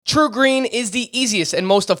True Green is the easiest and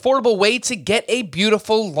most affordable way to get a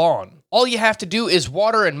beautiful lawn. All you have to do is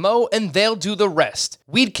water and mow, and they'll do the rest.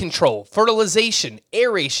 Weed control, fertilization,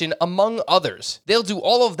 aeration, among others. They'll do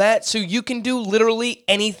all of that so you can do literally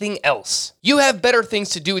anything else. You have better things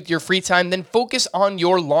to do with your free time than focus on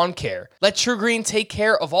your lawn care. Let True Green take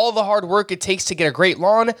care of all the hard work it takes to get a great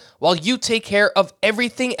lawn, while you take care of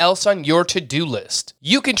everything else on your to-do list.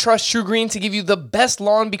 You can trust True Green to give you the best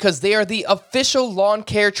lawn because they are the official lawn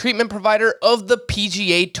care treatment provider of the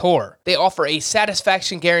PGA Tour. They offer a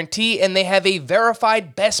satisfaction guarantee, and they have a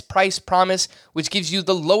verified best price promise, which gives you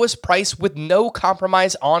the lowest price with no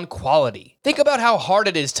compromise on quality. Think about how hard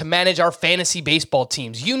it is to manage our fantasy baseball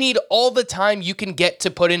teams. You need all the time you can get to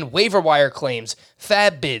put in waiver wire claims,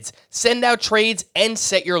 fab bids, send out trades, and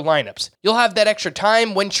set your lineups. You'll have that extra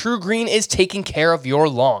time when True Green is taking care of your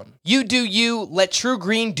lawn. You do you, let True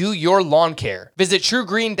Green do your lawn care. Visit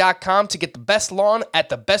truegreen.com to get the best lawn at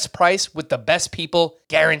the best price with the best people,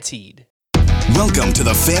 guaranteed. Welcome to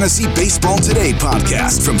the Fantasy Baseball Today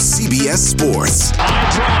podcast from CBS Sports.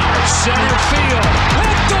 High drive, center field,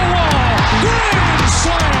 hit the wall, grand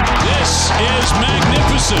slam. This is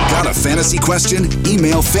magnificent. Got a fantasy question?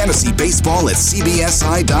 Email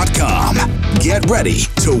fantasybaseball@cbsi.com. Get ready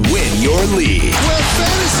to win your league. Where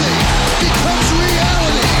fantasy becomes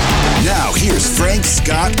reality. Now here's Frank,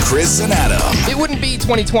 Scott, Chris, and Adam. It wouldn't be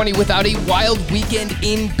 2020 without a wild weekend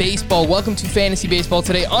in baseball. Welcome to Fantasy Baseball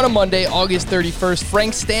Today on a Monday, August 31st.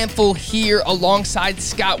 Frank Stanfill here alongside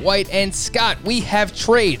Scott White. And Scott, we have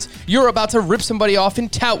trades. You're about to rip somebody off in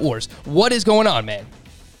Tout Wars. What is going on, man?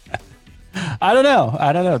 I don't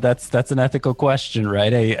know. That's an ethical question,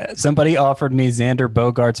 right? Somebody offered me Xander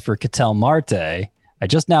Bogaerts for Ketel Marte. I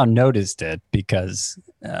just now noticed it because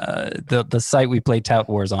the site we play Tout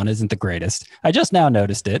Wars on isn't the greatest. I just now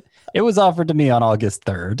noticed it. It was offered to me on August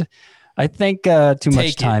 3rd. I think too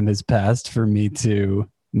much time has passed for me to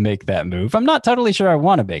make that move. I'm not totally sure I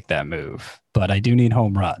want to make that move, but I do need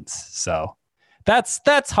home runs. So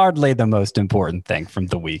that's hardly the most important thing from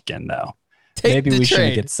the weekend, though. Maybe we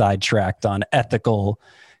shouldn't get sidetracked on ethical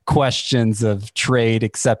questions of trade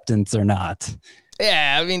acceptance or not.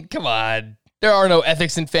 Yeah, I mean, come on. There are no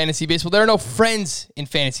ethics in fantasy baseball. There are no friends in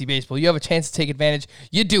fantasy baseball. You have a chance to take advantage.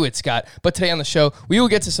 You do it, Scott. But today on the show, we will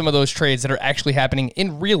get to some of those trades that are actually happening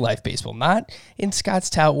in real life baseball, not in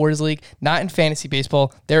Scott's Tout Wars League, not in fantasy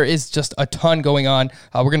baseball. There is just a ton going on.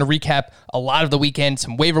 We're going to recap a lot of the weekend,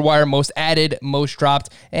 some waiver wire, most added, most dropped,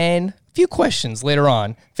 and a few questions later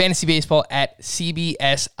on.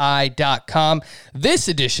 FantasyBaseball@cbsi.com. This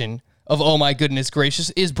edition of Oh My Goodness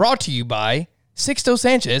Gracious is brought to you by Sixto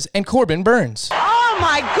Sanchez and Corbin Burns. Oh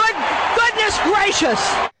my goodness gracious!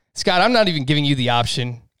 Scott, I'm not even giving you the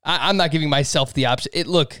option. I'm not giving myself the option. It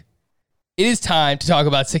is time to talk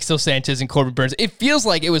about Sixto Sanchez and Corbin Burns. It feels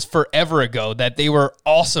like it was forever ago that they were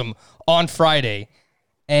awesome on Friday.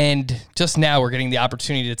 And just now we're getting the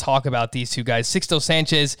opportunity to talk about these two guys. Sixto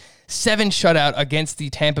Sanchez, 7 shutout against the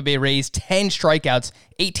Tampa Bay Rays, 10 strikeouts,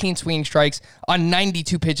 18 swinging strikes on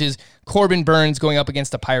 92 pitches. Corbin Burns going up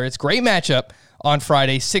against the Pirates. Great matchup on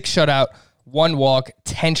Friday, 6 shutout, 1 walk,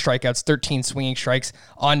 10 strikeouts, 13 swinging strikes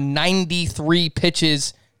on 93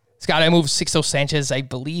 pitches. Scott, I moved Sixto Sanchez, I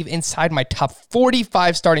believe, inside my top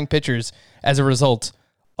 45 starting pitchers as a result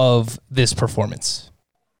of this performance.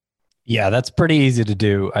 Yeah, that's pretty easy to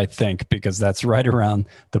do, I think, because that's right around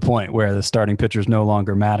the point where the starting pitchers no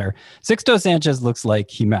longer matter. Sixto Sanchez looks like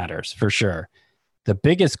he matters for sure. The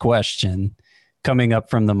biggest question coming up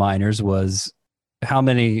from the minors was how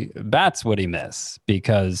many bats would he miss?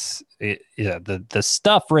 Because the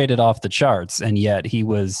stuff rated off the charts, and yet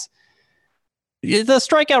the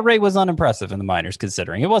strikeout rate was unimpressive in the minors,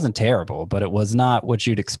 considering it wasn't terrible, but it was not what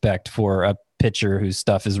you'd expect for a pitcher whose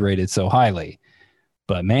stuff is rated so highly.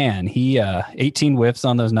 But man, he 18 whiffs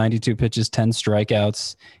on those 92 pitches, 10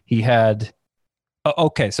 strikeouts. He had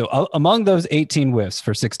among those 18 whiffs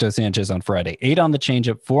for Sixto Sanchez on Friday, 8 on the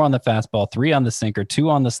changeup, 4 on the fastball, 3 on the sinker, 2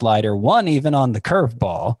 on the slider, 1 even on the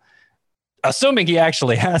curveball. Assuming he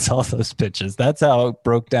actually has all those pitches. That's how it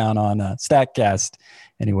broke down on StatCast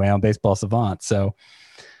anyway on Baseball Savant. So,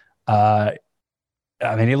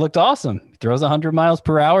 he looked awesome. He throws 100 miles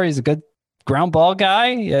per hour. He's a good ground ball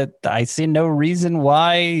guy. I see no reason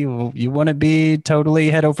why you want to be totally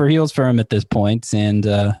head over heels for him at this point,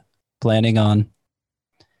 and planning on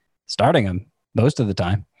starting him most of the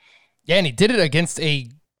time. Yeah, and he did it against a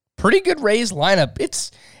pretty good Rays lineup.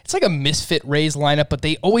 It's like a misfit Rays lineup, but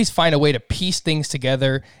they always find a way to piece things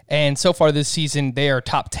together. And so far this season, they are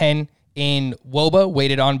top 10 in WOBA,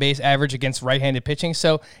 weighted on base average, against right-handed pitching.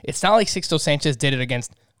 So it's not like Sixto Sanchez did it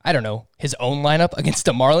against I don't know, his own lineup against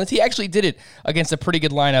the Marlins. He actually did it against a pretty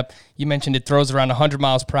good lineup. You mentioned it throws around 100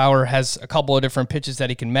 miles per hour, has a couple of different pitches that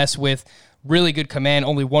he can mess with. Really good command.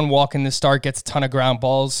 Only one walk in this start, gets a ton of ground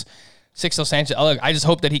balls. Sixto Sanchez, I just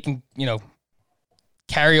hope that he can,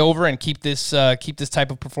 carry over and keep this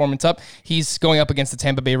type of performance up. He's going up against the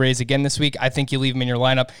Tampa Bay Rays again this week. I think you leave him in your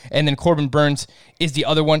lineup. And then Corbin Burns is the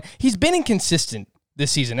other one. He's been inconsistent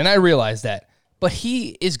this season, and I realize that. But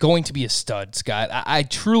he is going to be a stud, Scott. I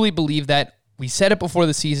truly believe that. We said it before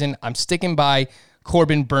the season. I'm sticking by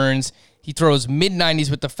Corbin Burns. He throws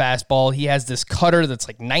mid-90s with the fastball. He has this cutter that's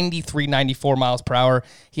like 93, 94 miles per hour.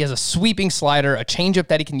 He has a sweeping slider, a changeup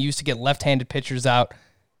that he can use to get left-handed pitchers out.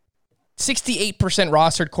 68%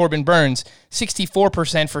 rostered Corbin Burns,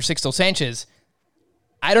 64% for Sixto Sanchez.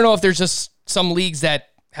 I don't know if there's just some leagues that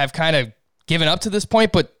have kind of given up to this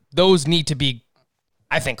point, but those need to be,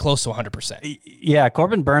 I think, close to 100%. Yeah,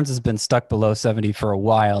 Corbin Burns has been stuck below 70 for a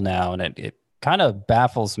while now, and it kind of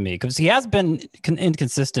baffles me because he has been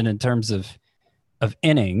inconsistent in terms of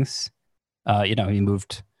innings. He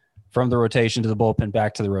moved from the rotation to the bullpen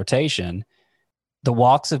back to the rotation. The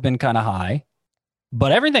walks have been kind of high,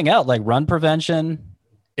 but everything else, like run prevention,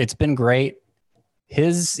 it's been great.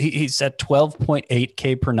 He's at 12.8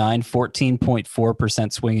 K per nine,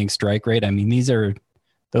 14.4% swinging strike rate. I mean,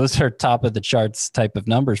 those are top of the charts type of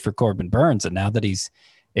numbers for Corbin Burns. And now that he's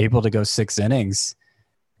able to go 6 innings,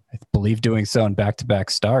 I believe doing so in back-to-back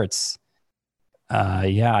starts.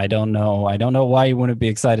 I don't know. I don't know why you wouldn't be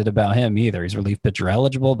excited about him either. He's relief pitcher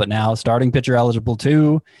eligible, but now starting pitcher eligible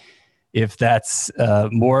too. If that's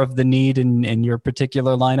more of the need in your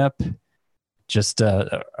particular lineup, just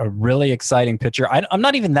a really exciting pitcher. I'm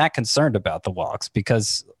not even that concerned about the walks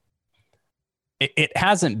because it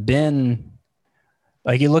hasn't been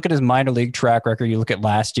like you look at his minor league track record. You look at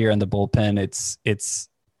last year in the bullpen.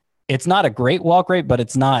 It's not a great walk rate, but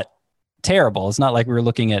it's not terrible. It's not like we were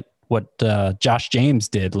looking at what Josh James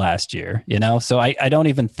did last year, So I don't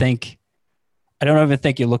even think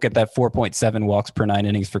you look at that 4.7 walks per 9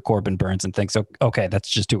 innings for Corbin Burns and think, so okay, that's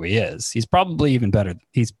just who he is. He's probably even better.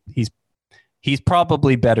 He's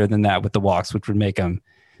probably better than that with the walks, which would make him,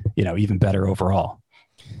 even better overall.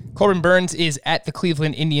 Corbin Burns is at the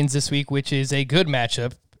Cleveland Indians this week, which is a good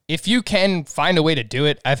matchup. If you can find a way to do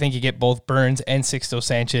it, I think you get both Burns and Sixto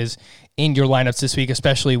Sanchez in your lineups this week,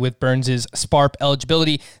 especially with Burns' SPARP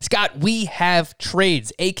eligibility. Scott, we have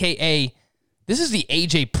trades, a.k.a. this is the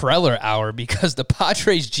AJ Preller hour because the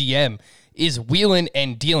Padres GM is wheeling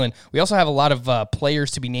and dealing. We also have a lot of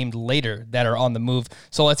players to be named later that are on the move.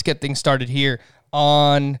 So let's get things started here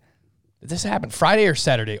on, did this happen Friday or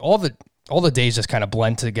Saturday? All the days just kind of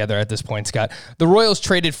blend together at this point, Scott. The Royals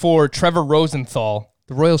traded for Trevor Rosenthal.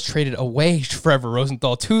 The Royals traded away Trevor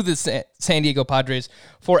Rosenthal to the San Diego Padres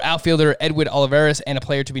for outfielder Edwin Olivares and a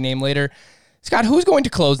player to be named later. Scott, who's going to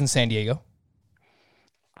close in San Diego?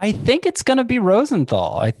 I think it's going to be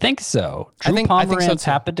Rosenthal. I think so. Drew Pomeranz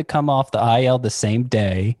happened to come off the IL the same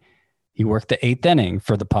day. He worked the 8th inning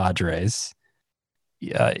for the Padres.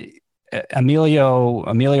 Emilio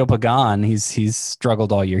Pagan, he's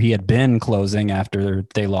struggled all year. He had been closing after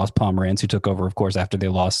they lost Pomeranz, who took over, of course, after they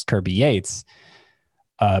lost Kirby Yates.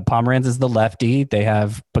 Pomeranz is the lefty. They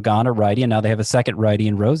have Pagan a righty, and now they have a second righty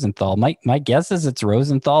in Rosenthal. My guess is it's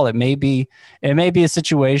Rosenthal. It may be a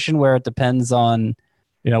situation where it depends on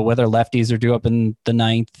whether lefties are due up in the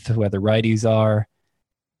 9th, whether righties are,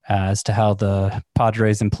 as to how the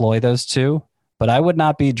Padres employ those two. But I would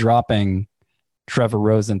not be dropping Trevor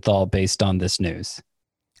Rosenthal based on this news.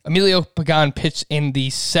 Emilio Pagan pitched in the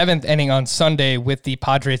 7th inning on Sunday with the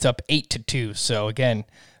Padres up 8-2. So again,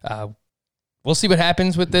 we'll see what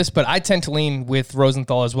happens with this, but I tend to lean with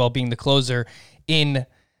Rosenthal as well being the closer in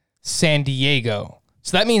San Diego.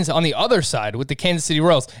 So that means on the other side with the Kansas City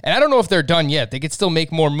Royals, and I don't know if they're done yet. They could still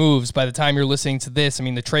make more moves by the time you're listening to this. I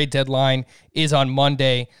mean, the trade deadline is on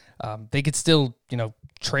Monday. They could still,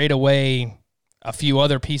 trade away a few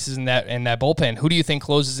other pieces in that bullpen. Who do you think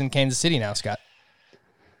closes in Kansas City now, Scott?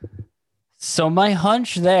 So my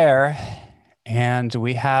hunch there, and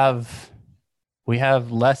we have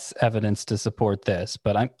less evidence to support this,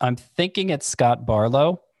 but I'm thinking it's Scott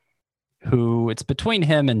Barlow, who it's between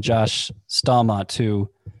him and Josh Stallmont,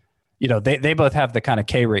 who, they both have the kind of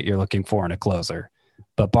K rate you're looking for in a closer,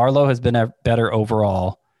 but Barlow has been better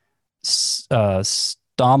overall. Stallmont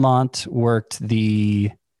worked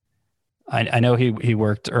I know he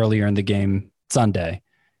worked earlier in the game Sunday,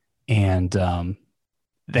 and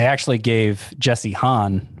they actually gave Jesse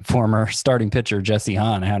Hahn, former starting pitcher Jesse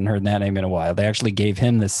Hahn, I hadn't heard that name in a while. They actually gave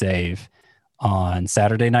him the save on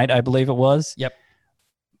Saturday night, I believe it was. Yep.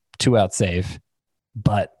 2-out save.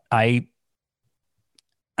 But I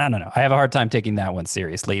I don't know. I have a hard time taking that one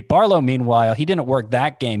seriously. Barlow, meanwhile, he didn't work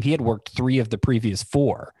that game. He had worked 3 of the previous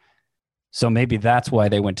 4. So maybe that's why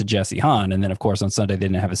they went to Jesse Hahn. And then, of course, on Sunday, they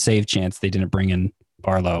didn't have a save chance. They didn't bring in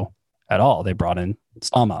Barlow at all. They brought in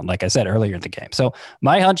Stallman, like I said earlier in the game. So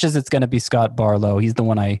my hunch is it's going to be Scott Barlow. He's the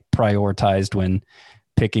one I prioritized when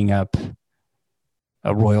picking up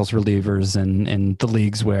Royals relievers in the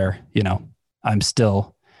leagues where, you know, I'm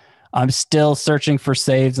still searching for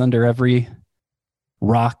saves under every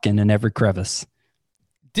rock and in every crevice.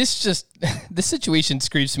 This situation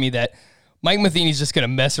screams to me that Mike Matheny's just going to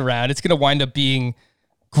mess around. It's going to wind up being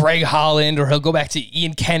Greg Holland, or he'll go back to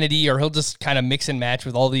Ian Kennedy, or he'll just kind of mix and match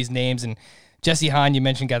with all these names. And Jesse Hahn, you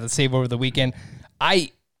mentioned, got the save over the weekend. I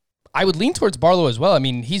would lean towards Barlow as well. I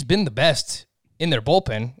mean, he's been the best in their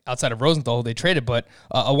bullpen outside of Rosenthal, who they traded, but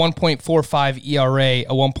a 1.45 ERA,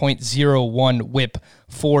 a 1.01 WHIP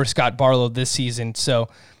for Scott Barlow this season. So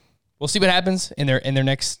we'll see what happens in their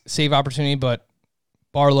next save opportunity. But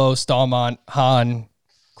Barlow, Stallman, Hahn,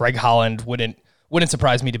 Greg Holland wouldn't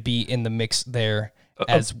surprise me to be in the mix there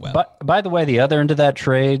as well. But by the way, the other end of that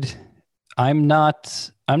trade, I'm not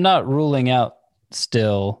ruling out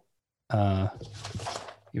still, even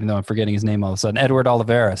though I'm forgetting his name all of a sudden, Edward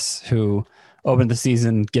Olivares, who opened the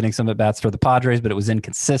season getting some at-bats for the Padres, but it was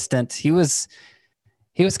inconsistent. He was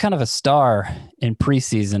kind of a star in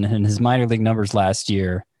preseason, and his minor league numbers last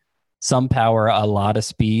year, some power, a lot of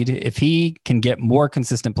speed. If he can get more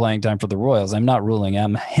consistent playing time for the Royals, I'm not ruling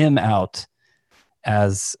him out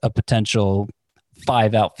as a potential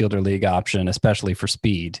 5 outfielder league option, especially for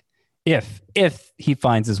speed, if he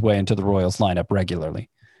finds his way into the Royals lineup regularly.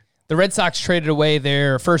 The Red Sox traded away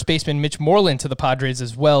their first baseman, Mitch Moreland, to the Padres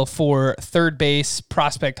as well for third base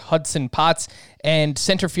prospect Hudson Potts and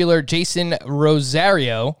center fielder Jason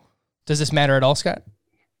Rosario. Does this matter at all, Scott?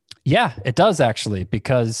 Yeah, it does actually,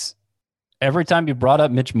 because every time you brought up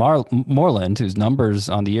Mitch Moreland, whose numbers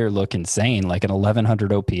on the year look insane, like an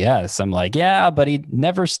 1,100 OPS, I'm like, yeah, but he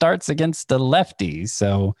never starts against the lefties.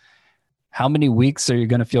 So how many weeks are you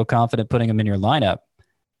going to feel confident putting him in your lineup?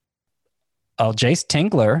 Jace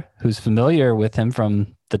Tingler, who's familiar with him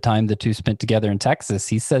from the time the two spent together in Texas,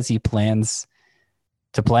 he says he plans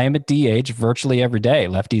to play him at DH virtually every day,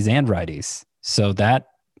 lefties and righties. So that,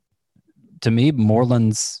 to me,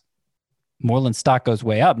 Moreland's stock goes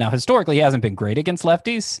way up. Now, historically, he hasn't been great against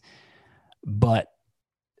lefties, but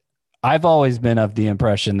I've always been of the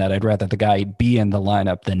impression that I'd rather the guy be in the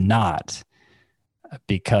lineup than not,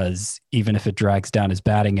 because even if it drags down his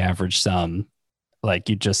batting average some,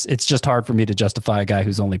 it's just hard for me to justify a guy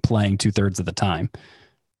who's only playing 2/3 of the time.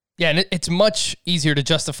 Yeah, and it's much easier to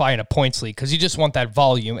justify in a points league because you just want that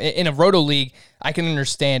volume. In a roto league, I can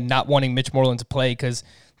understand not wanting Mitch Moreland to play because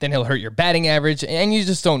then he'll hurt your batting average, and you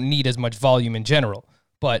just don't need as much volume in general.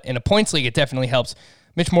 But in a points league, it definitely helps.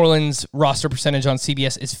 Mitch Moreland's roster percentage on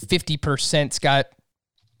CBS is 50%. Scott,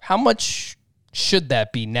 how much should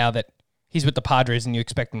that be now that he's with the Padres and you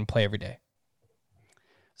expect him to play every day?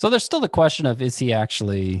 So there's still the question of, is he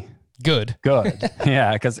actually good?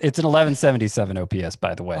 Yeah, because it's an 1177 OPS,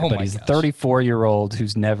 by the way. Oh, but he's a 34-year-old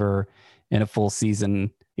who's never in a full season.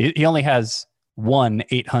 He only has one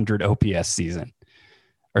 800 OPS season,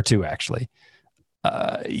 or 2 actually.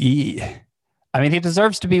 He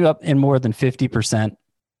deserves to be up in more than 50%.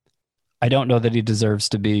 I don't know that he deserves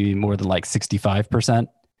to be more than like 65%,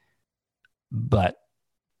 but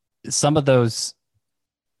some of those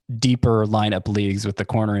deeper lineup leagues with the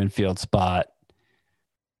corner infield spot,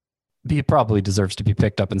 he probably deserves to be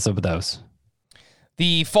picked up in some of those.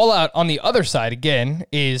 The fallout on the other side, again,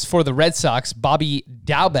 is for the Red Sox. Bobby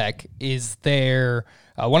Dalbec is their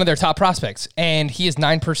one of their top prospects, and he is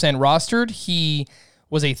 9% rostered. He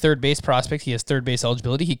was a third base prospect. He has third base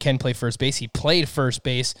eligibility. He can play first base. He played first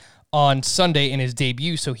base on Sunday in his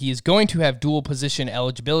debut, so he is going to have dual position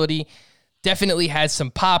eligibility. Definitely has some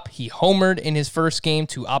pop. He homered in his first game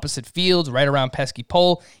to opposite field, right around pesky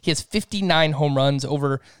pole. He has 59 home runs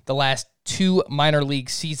over the last 2 minor league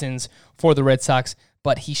seasons for the Red Sox,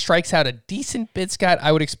 but he strikes out a decent bit, Scott.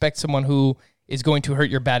 I would expect someone who is going to hurt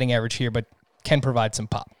your batting average here, but can provide some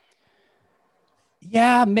pop.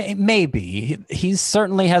 Yeah, maybe. He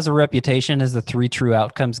certainly has a reputation as the 3 true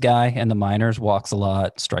outcomes guy in the minors, walks a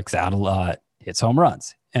lot, strikes out a lot, hits home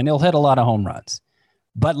runs, and he'll hit a lot of home runs.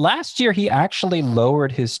 But last year, he actually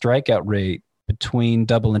lowered his strikeout rate between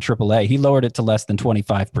Double and Triple A. He lowered it to less than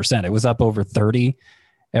 25%. It was up over 30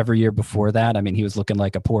 every year before that. I mean, he was looking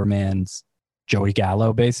like a poor man's Joey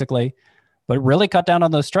Gallo, basically. But it really cut down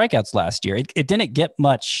on those strikeouts last year. It didn't get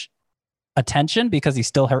much attention because he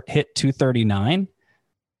still hit 239.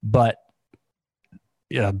 But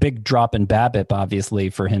a big drop in BABIP, obviously,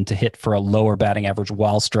 for him to hit for a lower batting average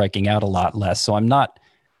while striking out a lot less. So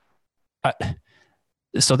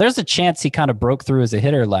so there's a chance he kind of broke through as a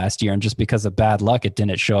hitter last year, and just because of bad luck, it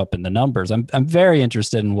didn't show up in the numbers. I'm very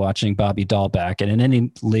interested in watching Bobby Dahl back, and in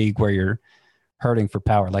any league where you're hurting for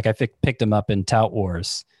power, like I picked him up in Tout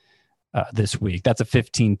Wars this week. That's a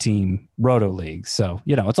 15-team roto league, so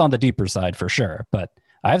it's on the deeper side for sure. But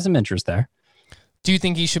I have some interest there. Do you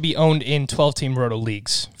think he should be owned in 12-team roto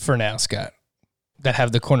leagues for now, Scott, that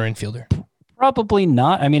have the corner infielder? Probably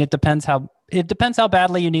not. I mean, it depends how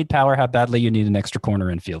badly you need power, how badly you need an extra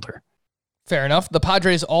corner infielder. Fair enough. The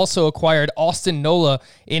Padres also acquired Austin Nola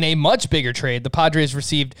in a much bigger trade. The Padres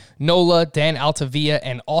received Nola, Dan Altavilla,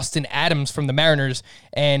 and Austin Adams from the Mariners,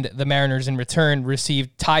 and the Mariners in return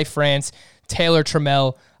received Ty France, Taylor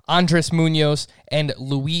Trammell, Andres Munoz, and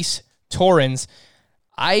Luis Torrens.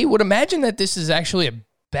 I would imagine that this is actually a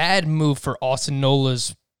bad move for Austin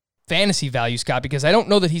Nola's fantasy value, Scott, because I don't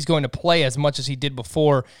know that he's going to play as much as he did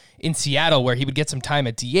before in Seattle, where he would get some time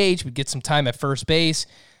at DH, would get some time at first base.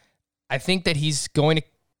 I think that he's going to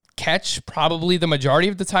catch probably the majority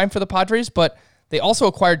of the time for the Padres, but they also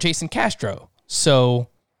acquired Jason Castro. So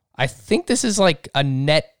I think this is like a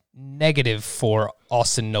net negative for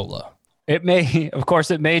Austin Nola. It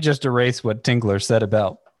may just erase what Tingler said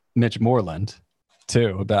about Mitch Moreland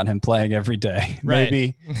too, about him playing every day. Right.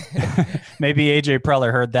 Maybe AJ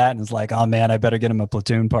Preller heard that and was like, oh man, I better get him a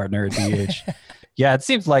platoon partner at DH. Yeah, it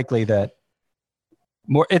seems likely that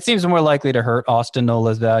it seems more likely to hurt Austin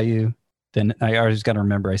Nola's value than I always got to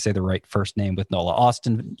remember I say the right first name with Nola.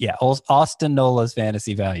 Austin Nola's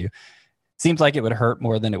fantasy value. Seems like it would hurt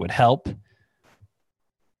more than it would help.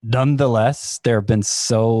 Nonetheless, there have been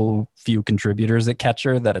so few contributors at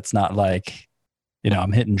catcher that it's not like,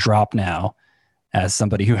 I'm hitting drop now as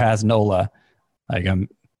somebody who has Nola.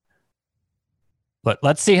 But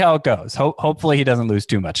let's see how it goes. Hopefully he doesn't lose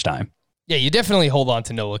too much time. Yeah, you definitely hold on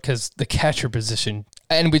to Nola because the catcher position,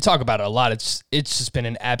 and we talk about it a lot, it's just been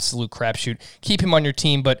an absolute crapshoot. Keep him on your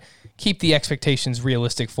team, but keep the expectations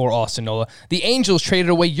realistic for Austin Nola. The Angels traded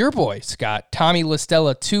away your boy, Scott, Tommy La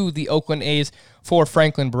Stella, to the Oakland A's for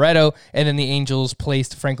Franklin Barreto, and then the Angels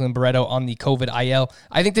placed Franklin Barreto on the COVID IL.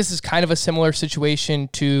 I think this is kind of a similar situation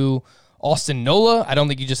to Austin Nola. I don't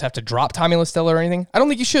think you just have to drop Tommy La Stella or anything. I don't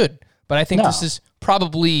think you should, but I think this is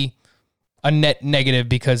probably a net negative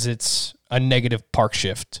because it's a negative park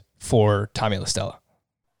shift for Tommy La Stella.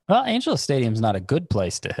 Well, Angels Stadium's not a good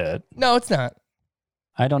place to hit. No, it's not.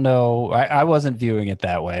 I don't know. I wasn't viewing it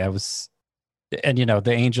that way. The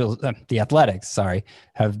Angels, the Athletics,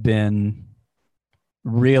 have been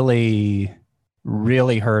really,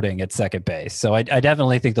 really hurting at second base. So I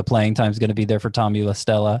definitely think the playing time is going to be there for Tommy La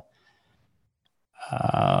Stella.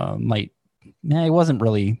 He wasn't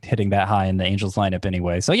really hitting that high in the Angels lineup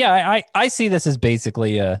anyway. So yeah, I see this as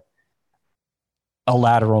basically a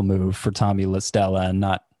lateral move for Tommy La Stella and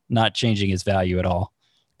not changing his value at all.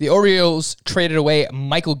 The Orioles traded away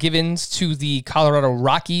Michael Givens to the Colorado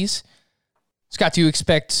Rockies. Scott, do you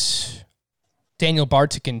expect Daniel Bard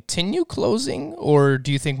to continue closing, or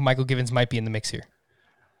do you think Michael Givens might be in the mix here?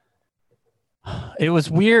 It was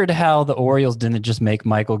weird how the Orioles didn't just make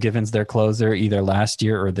Michael Givens their closer either last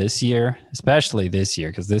year or this year, especially this year,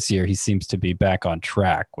 because this year he seems to be back on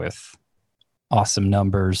track with awesome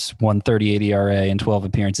numbers, 1.38 ERA in 12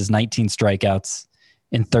 appearances, 19 strikeouts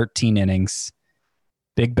in 13 innings,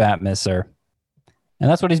 big bat misser. And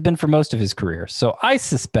that's what he's been for most of his career. So I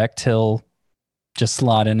suspect he'll just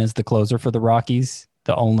slot in as the closer for the Rockies.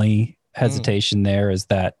 The only hesitation there is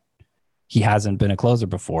that he hasn't been a closer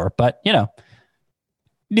before. But,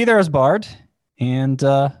 neither has Bard. And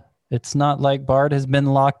it's not like Bard has been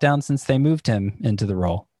locked down since they moved him into the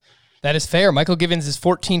role. That is fair. Michael Givens is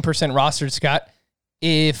 14% rostered, Scott.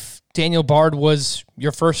 If Daniel Bard was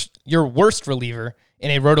your worst reliever in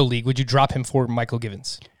a roto league, would you drop him for Michael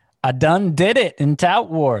Givens? I done did it in Tout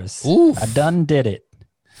Wars. Oof. I done did it.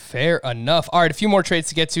 Fair enough. All right, a few more trades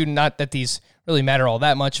to get to. Not that these really matter all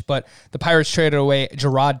that much, but the Pirates traded away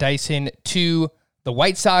Gerard Dyson to the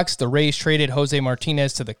White Sox. The Rays traded Jose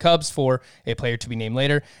Martinez to the Cubs for a player to be named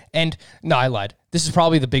later. And no, I lied. This is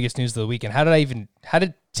probably the biggest news of the weekend. How did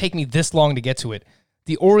it take me this long to get to it?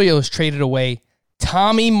 The Orioles traded away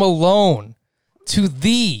Tommy Malone to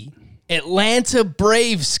the Atlanta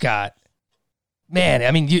Braves, Scott. Man,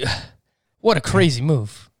 I mean, what a crazy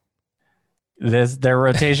move. Their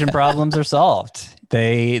rotation problems are solved.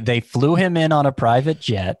 They flew him in on a private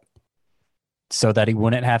jet so that he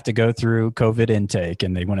wouldn't have to go through COVID intake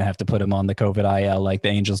and they wouldn't have to put him on the COVID IL like the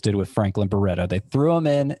Angels did with Franklin Barreto. They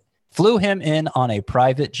flew him in on a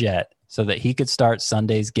private jet so that he could start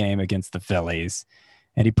Sunday's game against the Phillies.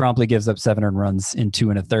 and he promptly gives up 7 earned runs in 2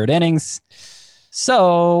 1/3 innings.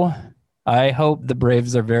 So I hope the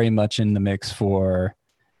Braves are very much in the mix for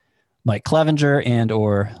Mike Clevenger and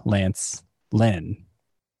or Lance Lynn.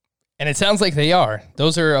 And it sounds like they are.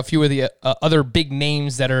 Those are a few of the other big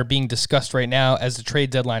names that are being discussed right now as the trade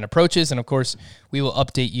deadline approaches. And, of course, we will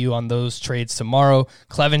update you on those trades tomorrow.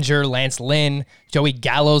 Clevenger, Lance Lynn, Joey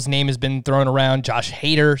Gallo's name has been thrown around, Josh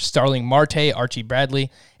Hader, Starling Marte, Archie Bradley,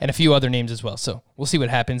 and a few other names as well. So we'll see what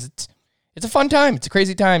happens. It's a fun time. It's a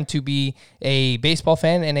crazy time to be a baseball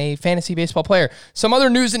fan and a fantasy baseball player. Some other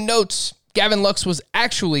news and notes. Gavin Lux was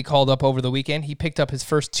actually called up over the weekend. He picked up his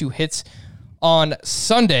first 2 hits on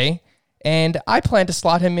Sunday. And I plan to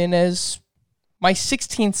slot him in as my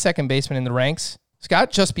 16th second baseman in the ranks.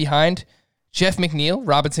 Scott, just behind Jeff McNeil,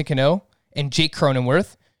 Robinson Cano, and Jake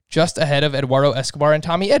Cronenworth, just ahead of Eduardo Escobar and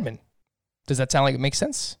Tommy Edman. Does that sound like it makes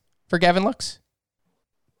sense for Gavin Lux?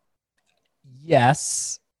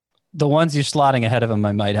 Yes. The ones you're slotting ahead of him,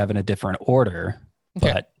 I might have in a different order.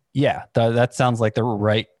 Okay. But yeah, that sounds like the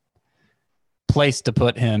right place to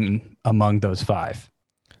put him among those 5.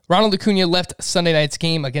 Ronald Acuna left Sunday night's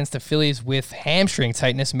game against the Phillies with hamstring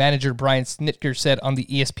tightness. Manager Brian Snitker said on the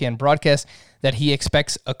ESPN broadcast that he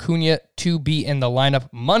expects Acuna to be in the lineup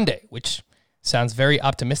Monday, which sounds very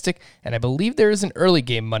optimistic. And I believe there is an early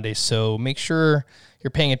game Monday, so make sure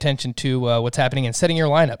you're paying attention to what's happening and setting your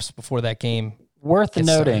lineups before that game. Worth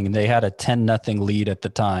noting, they had a 10-0 lead at the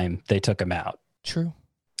time they took him out. True.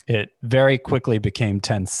 It very quickly became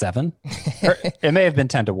 10-7. It may have been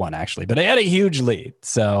 10-1 actually, but they had a huge lead.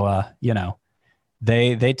 So,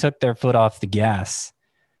 they took their foot off the gas.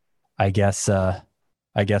 I guess the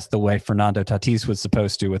way Fernando Tatis was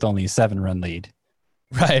supposed to, with only a 7-run lead.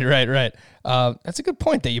 Right. That's a good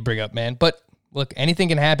point that you bring up, man. But look, anything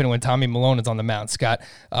can happen when Tommy Milone is on the mound, Scott.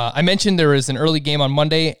 I mentioned there is an early game on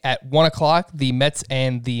Monday at 1 o'clock, the Mets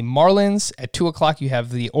and the Marlins. At 2 o'clock, you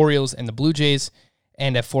have the Orioles and the Blue Jays.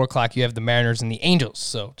 And at 4 o'clock, you have the Mariners and the Angels.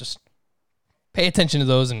 So just pay attention to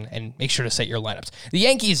those and make sure to set your lineups. The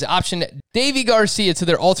Yankees optioned Davy Garcia to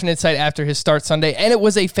their alternate site after his start Sunday, and it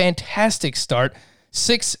was a fantastic start.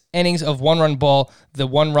 6 innings of 1-run ball. The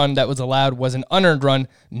 1 run that was allowed was an unearned run,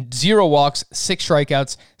 0 walks, 6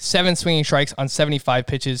 strikeouts, 7 swinging strikes on 75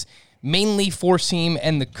 pitches, mainly 4-seam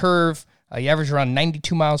and the curve. He averaged around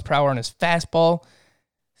 92 miles per hour on his fastball.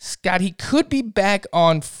 Scott, he could be back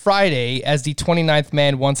on Friday as the 29th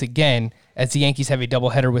man once again, as the Yankees have a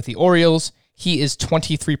doubleheader with the Orioles. He is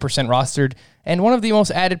 23% rostered and one of the most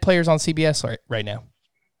added players on CBS right now.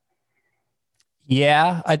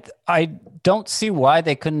 Yeah, I don't see why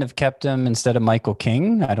they couldn't have kept him instead of Michael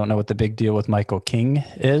King. I don't know what the big deal with Michael King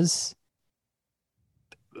is.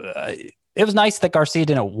 It was nice that Garcia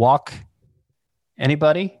didn't walk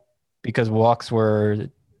anybody because walks were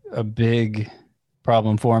a big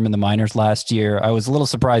problem for him in the minors last year. I was a little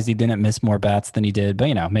surprised he didn't miss more bats than he did,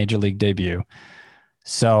 but major league debut.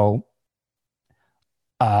 So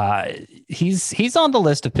he's on the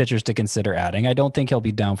list of pitchers to consider adding. I don't think he'll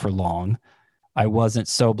be down for long. I wasn't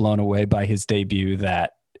so blown away by his debut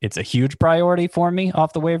that it's a huge priority for me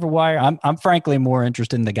off the waiver wire. I'm frankly more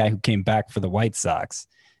interested in the guy who came back for the White Sox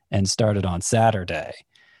and started on Sunday.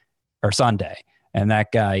 And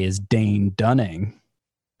that guy is Dane Dunning.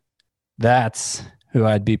 That's who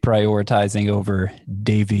I'd be prioritizing over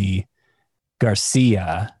Davy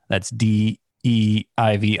Garcia. That's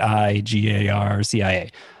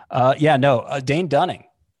DEIVIGARCIA. Dane Dunning.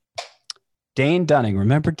 Dane Dunning.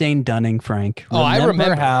 Remember Dane Dunning, Frank? I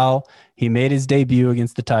remember how he made his debut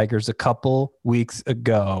against the Tigers a couple weeks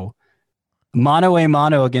ago. Mano a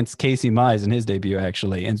mano against Casey Mize in his debut,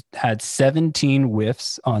 actually, and had 17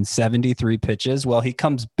 whiffs on 73 pitches. Well, he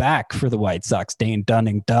comes back for the White Sox. Dane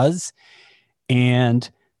Dunning does,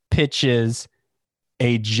 and pitches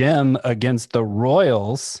a gem against the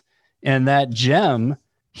Royals. And that gem,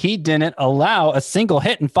 he didn't allow a single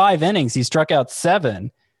hit in 5 innings. He struck out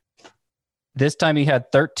 7. This time he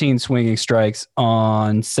had 13 swinging strikes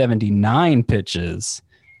on 79 pitches.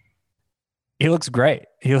 He looks great.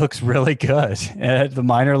 He looks really good. The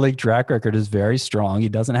minor league track record is very strong. He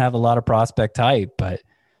doesn't have a lot of prospect hype, but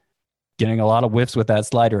getting a lot of whiffs with that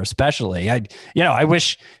slider, especially. I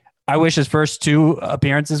wish his first 2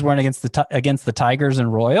 appearances weren't against the Tigers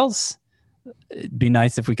and Royals. It'd be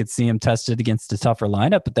nice if we could see him tested against a tougher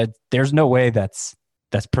lineup, but there's no way that's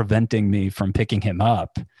preventing me from picking him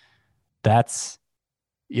up. That's,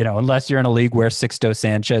 unless you're in a league where Sixto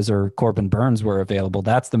Sanchez or Corbin Burns were available,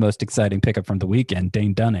 that's the most exciting pickup from the weekend,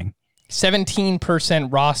 Dane Dunning. 17%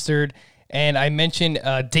 rostered. And I mentioned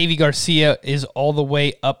Davy Garcia is all the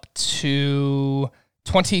way up to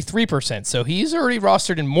 23%. So he's already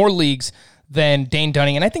rostered in more leagues than Dane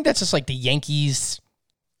Dunning. And I think that's just like the Yankees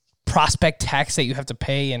prospect tax that you have to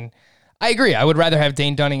pay. And I agree. I would rather have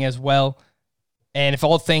Dane Dunning as well. And if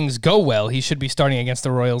all things go well, he should be starting against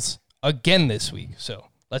the Royals again this week. So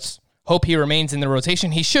let's hope he remains in the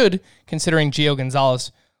rotation. He should, considering Gio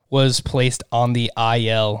Gonzalez was placed on the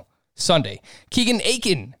IL Sunday. Keegan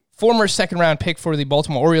Aiken, former second-round pick for the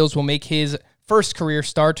Baltimore Orioles, will make his first career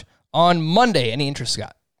start on Monday. Any interest,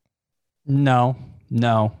 Scott? No.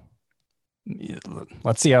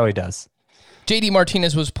 Let's see how he does. JD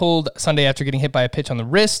Martinez was pulled Sunday after getting hit by a pitch on the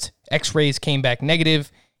wrist. X-rays came back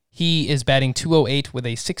negative. He is batting .208 with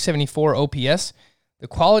a .674 OPS. The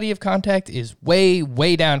quality of contact is way,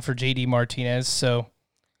 way down for JD Martinez, so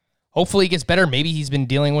hopefully he gets better. Maybe he's been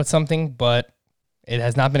dealing with something, but it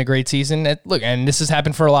has not been a great season. Look, and this has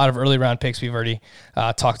happened for a lot of early round picks we've already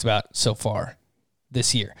talked about so far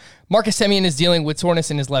this year. Marcus Semien is dealing with soreness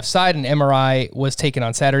in his left side. An MRI was taken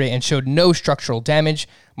on Saturday and showed no structural damage.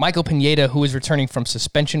 Michael Pineda, who is returning from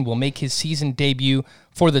suspension, will make his season debut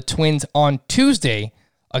for the Twins on Tuesday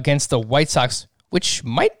against the White Sox, which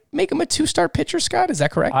might make him a 2-start pitcher, Scott. Is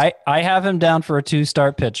that correct? I have him down for a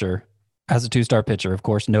 2-start pitcher. As a 2-star pitcher, of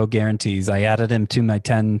course, no guarantees. I added him to my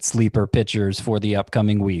 10 sleeper pitchers for the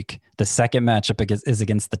upcoming week. The second matchup is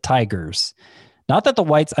against the Tigers. Not that the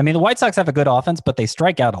White Sox have a good offense, but they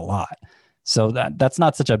strike out a lot. So that's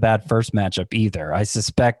not such a bad first matchup either. I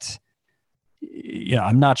suspect,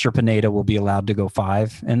 I'm not sure Pineda will be allowed to go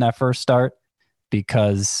 5 in that first start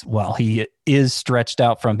because, well, he is stretched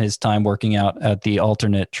out from his time working out at the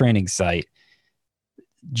alternate training site.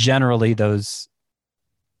 Generally, the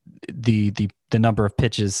number of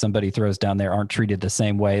pitches somebody throws down there aren't treated the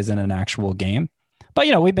same way as in an actual game. But,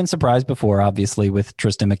 we've been surprised before, obviously, with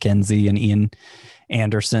Tristan McKenzie and Ian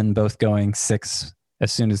Anderson both going 6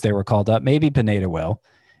 as soon as they were called up. Maybe Pineda will.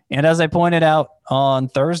 And as I pointed out on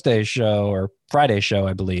Thursday's show or Friday's show,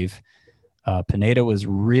 I believe, Pineda was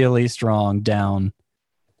really strong down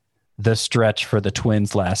the stretch for the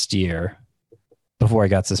Twins last year before he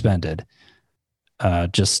got suspended. I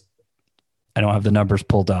don't have the numbers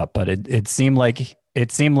pulled up, but it seemed like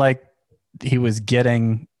he was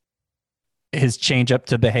getting his changeup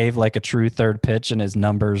to behave like a true third pitch, and his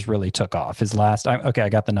numbers really took off. I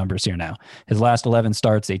got the numbers here now. His last 11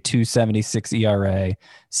 starts, a 2.76 ERA,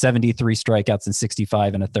 73 strikeouts and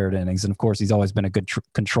 65 in a third innings. And of course, he's always been a good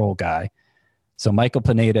control guy. So Michael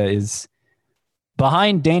Pineda is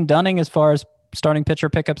behind Dane Dunning as far as starting pitcher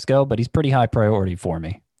pickups go, but he's pretty high priority for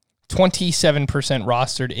me. 27%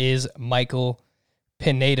 rostered is Michael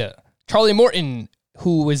Pineda. Charlie Morton,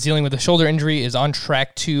 who was dealing with a shoulder injury, is on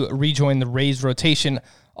track to rejoin the Rays rotation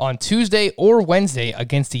on Tuesday or Wednesday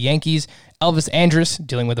against the Yankees. Elvis Andrus,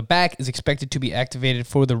 dealing with a back, is expected to be activated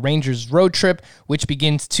for the Rangers road trip, which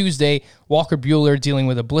begins Tuesday. Walker Buehler, dealing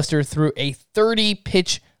with a blister, through a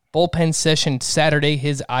 30-pitch bullpen session Saturday.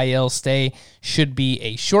 His IL stay should be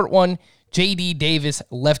a short one. J.D. Davis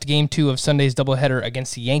left Game 2 of Sunday's doubleheader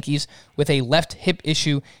against the Yankees with a left hip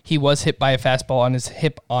issue. He was hit by a fastball on his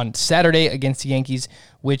hip on Saturday against the Yankees,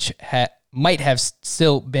 which might have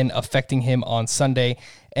still been affecting him on Sunday.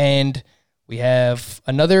 And we have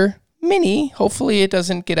another hopefully it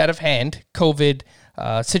doesn't get out of hand, COVID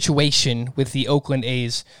situation with the Oakland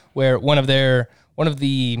A's, where one of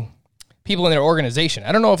the people in their organization,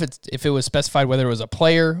 I don't know if it was specified whether it was a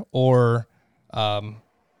player or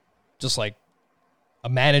just like a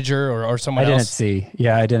manager or someone else. I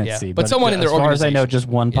didn't see. But someone in their organization. As far as I know, just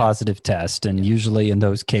one positive test. And usually in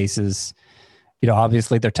those cases,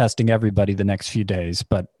 obviously they're testing everybody the next few days,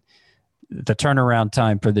 but the turnaround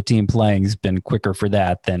time for the team playing has been quicker for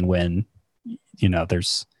that than when,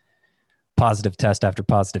 there's positive test after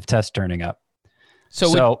positive test turning up.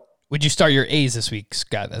 So would you start your A's this week,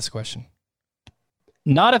 Scott? That's the question.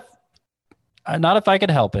 Not if I could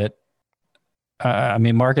help it.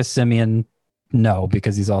 Marcus Semien, no,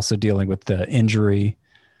 because he's also dealing with the injury.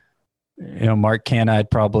 Mark Canha, I'd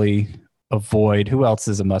probably avoid. Who else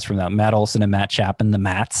is a must from that? Matt Olson and Matt Chapman, the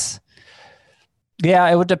Mats. Yeah,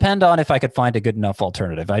 it would depend on if I could find a good enough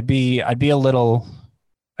alternative. I'd be a little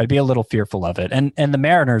fearful of it, and the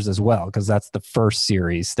Mariners as well, because that's the first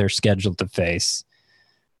series they're scheduled to face.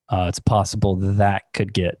 It's possible that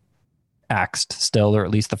could get axed still, or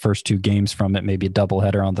at least the first 2 games from it, maybe a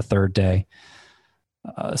doubleheader on the third day.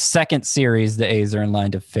 Second series the A's are in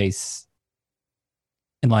line to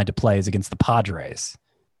play is against the Padres.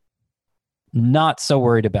 Not so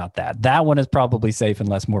worried about that. That one is probably safe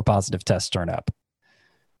unless more positive tests turn up.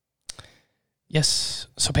 Yes,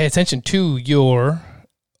 so pay attention to your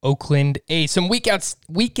Oakland A's. Some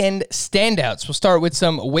weekend standouts. We'll start with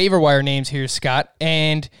some waiver wire names here, Scott.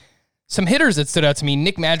 And Some hitters that stood out to me,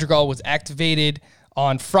 Nick Madrigal was activated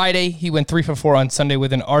on Friday. He went 3 for 4 on Sunday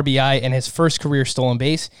with an RBI and his first career stolen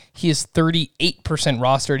base. He is 38%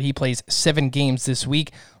 rostered. He plays 7 games this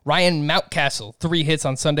week. Ryan Mountcastle, 3 hits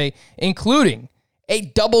on Sunday, including a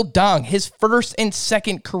double dong, his first and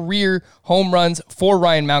second career home runs for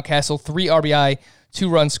Ryan Mountcastle. 3 RBI, 2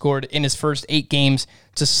 runs scored in his first 8 games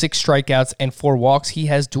to 6 strikeouts and 4 walks. He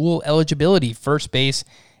has dual eligibility, first base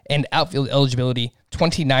and outfield eligibility,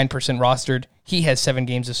 29% rostered. He has 7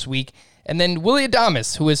 games this week. And then Willy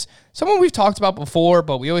Adames, who is someone we've talked about before,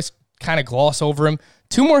 but we always kind of gloss over him.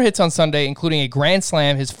 2 more hits on Sunday, including a grand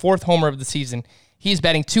slam, his 4th homer of the season. He's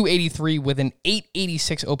batting .283 with an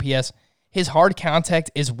 .886 OPS. His hard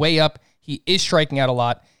contact is way up. He is striking out a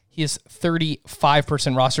lot. He is 35%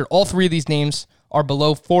 rostered. All 3 of these names are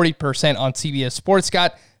below 40% on CBS Sports.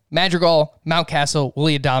 Scott, Madrigal, Mountcastle,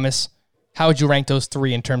 Willy Adames. How would you rank those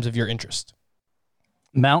 3 in terms of your interest?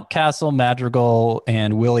 Mountcastle, Madrigal,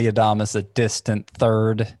 and Willy Adames a distant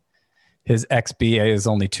third. His XBA is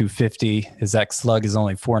only 250. His X-Slug is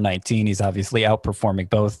only 419. He's obviously outperforming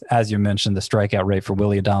both. As you mentioned, the strikeout rate for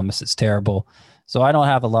Willy Adames is terrible. So I don't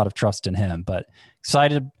have a lot of trust in him, but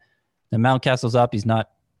excited that Mountcastle's up. He's not,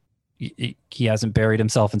 he hasn't buried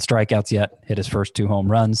himself in strikeouts yet. Hit his first 2 home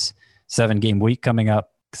runs. 7-game week coming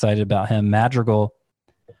up. Excited about him. Madrigal,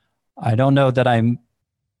 I don't know that I'm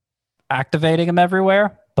activating him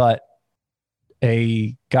everywhere, but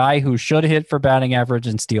a guy who should hit for batting average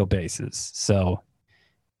and steal bases. So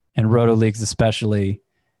in roto leagues especially,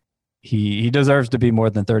 he deserves to be more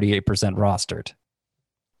than 38% rostered.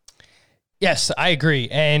 Yes, I agree.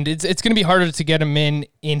 And it's going to be harder to get him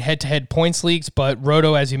in head-to-head points leagues, but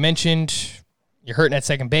roto, as you mentioned, you're hurting at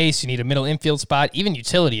second base. You need a middle infield spot, even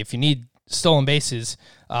utility. If you need stolen bases,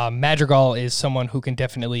 Madrigal is someone who can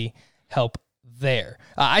definitely help there.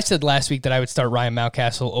 I said last week that I would start Ryan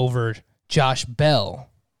Mountcastle over Josh Bell.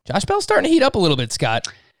 Josh Bell's starting to heat up a little bit, Scott.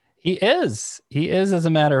 He is, as a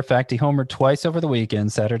matter of fact. He homered twice over the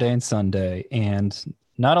weekend, Saturday and Sunday. And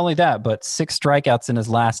not only that, but 6 strikeouts in his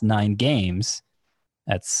last 9 games.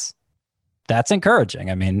 That's encouraging.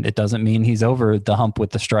 I mean, it doesn't mean he's over the hump with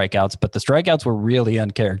the strikeouts, but the strikeouts were really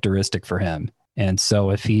uncharacteristic for him. And so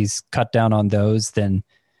if he's cut down on those, then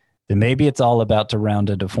maybe it's all about to round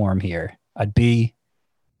into form here. I'd be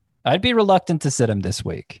reluctant to sit him this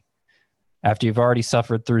week. After you've already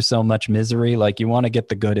suffered through so much misery, like you want to get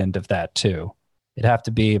the good end of that too. It'd have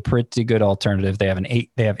to be a pretty good alternative. They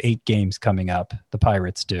have 8 games coming up. The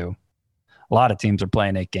Pirates do. A lot of teams are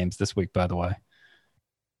playing 8 games this week, by the way.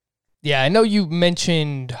 Yeah, I know you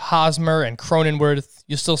mentioned Hosmer and Cronenworth.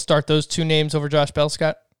 You still start those 2 names over Josh Bell,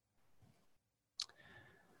 Scott?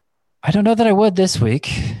 I don't know that I would this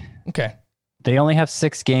week. Okay. They only have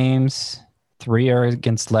 6 games. 3 are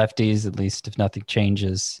against lefties, at least if nothing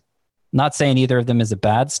changes. Not saying either of them is a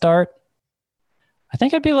bad start. I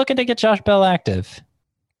think I'd be looking to get Josh Bell active.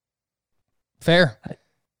 Fair.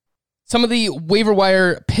 Some of the waiver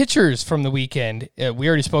wire pitchers from the weekend, we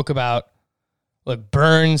already spoke about. Look,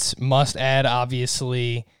 Burns, must add,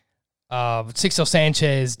 obviously. Sixto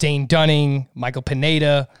Sanchez, Dane Dunning, Michael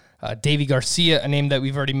Pineda, Davey Garcia, a name that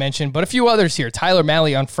we've already mentioned, but a few others here. Tyler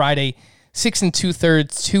Mahle on Friday, 6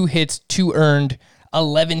 2/3, 2 hits, 2 earned,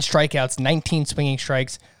 11 strikeouts, 19 swinging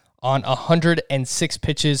strikes on 106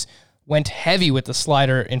 pitches. Went heavy with the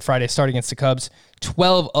slider in Friday's start against the Cubs.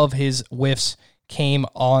 12 of his whiffs came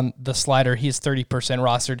on the slider. He is 30%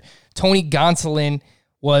 rostered. Tony Gonsolin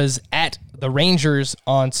was at the Rangers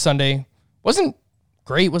on Sunday. Wasn't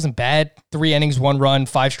great, wasn't bad. 3 innings, 1 run,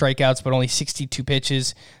 5 strikeouts, but only 62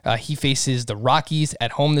 pitches. He faces the Rockies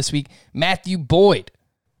at home this week. Matthew Boyd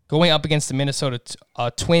going up against the Minnesota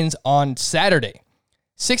Twins on Saturday.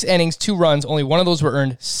 6 innings, 2 runs, only 1 of those were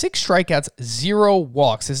earned. 6 strikeouts, 0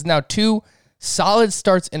 walks. This is now 2 solid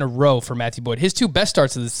starts in a row for Matthew Boyd. His 2 best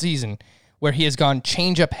starts of the season, where he has gone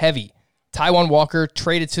changeup heavy. Taijuan Walker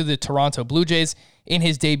traded to the Toronto Blue Jays in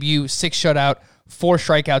his debut, 6 shutout, 4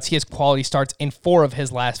 strikeouts. He has quality starts in 4 of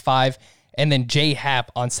his last 5. And then Jay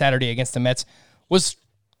Happ on Saturday against the Mets was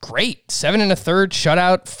great. 7 1/3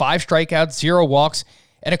 shutout, 5 strikeouts, 0 walks.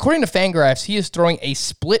 And according to Fangraphs, he is throwing a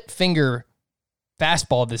split finger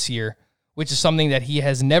fastball this year, which is something that he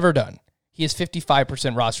has never done. He is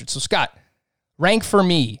 55% rostered. So, Scott, rank for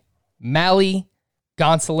me Mahle,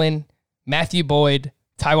 Gonsolin, Matthew Boyd,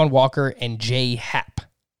 Taijuan Walker, and Jay Happ.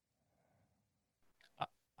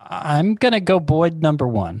 I'm going to go Boyd number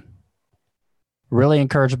 1. Really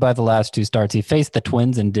encouraged by the last 2 starts. He faced the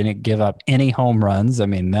Twins and didn't give up any home runs. I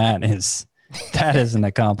mean, that is an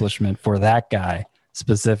accomplishment for that guy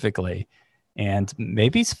specifically. And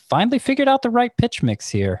maybe he's finally figured out the right pitch mix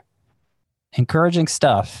here. Encouraging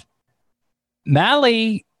stuff.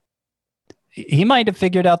 Malley, he might have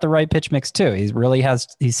figured out the right pitch mix too.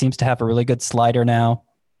 He seems to have a really good slider now.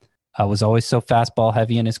 Was always so fastball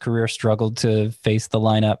heavy in his career, struggled to face the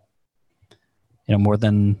lineup. More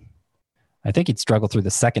than I think he'd struggled through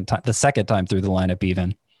the second time through the lineup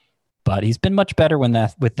even. But he's been much better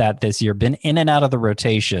with that this year, been in and out of the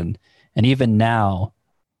rotation. And even now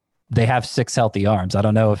they have 6 healthy arms. I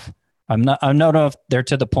don't know if they're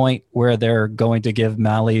to the point where they're going to give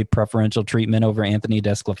Malley preferential treatment over Anthony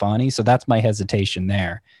Desclafani. So that's my hesitation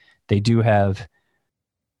there. They do have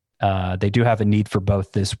a need for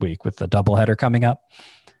both this week with the doubleheader coming up.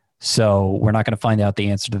 So we're not going to find out the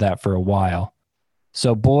answer to that for a while.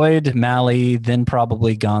 So Boyd, Malley, then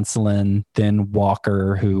probably Gonsolin, then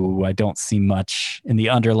Walker, who I don't see much in the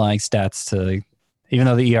underlying stats to, even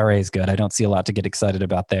though the ERA is good, I don't see a lot to get excited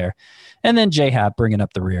about there. And then J-Happ bringing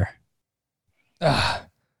up the rear.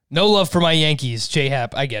 No love for my Yankees,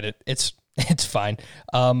 J-Happ. I get it. It's fine.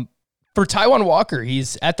 For Taijuan Walker,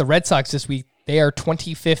 he's at the Red Sox this week. They are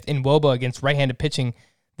 25th in WOBA against right-handed pitching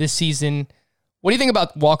this season. What do you think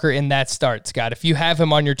about Walker in that start, Scott? If you have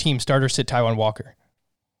him on your team, start or sit Taijuan Walker.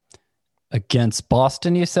 Against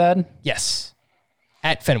Boston, you said? Yes.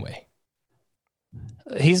 At Fenway.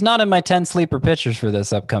 He's not in my 10 sleeper pitchers for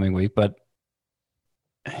this upcoming week, but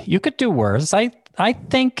you could do worse. I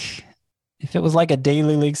think if it was like a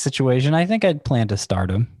daily league situation, I think I'd plan to start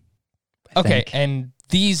him. Okay, and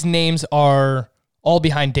these names are all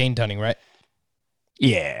behind Dane Dunning, right?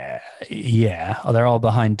 Yeah. Oh, they're all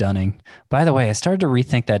behind Dunning. By the way, I started to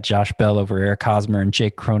rethink that Josh Bell over Eric Hosmer and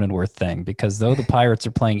Jake Cronenworth thing, because though the Pirates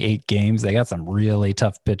are playing 8 games, they got some really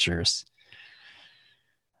tough pitchers.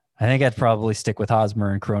 I think I'd probably stick with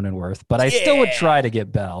Hosmer and Cronenworth, but I still would try to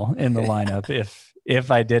get Bell in the lineup if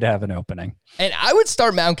I did have an opening. And I would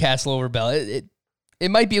start Mountcastle over Bell. It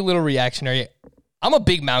might be a little reactionary. I'm a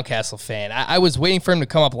big Mountcastle fan. I was waiting for him to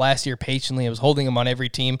come up last year patiently. I was holding him on every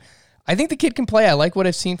team. I think the kid can play. I like what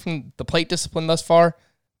I've seen from the plate discipline thus far.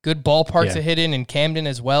 Good ballparks to hit in Camden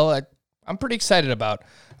as well. I'm pretty excited about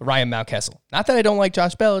Ryan Mountcastle. Not that I don't like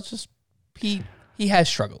Josh Bell. It's just he has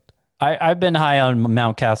struggled. I've been high on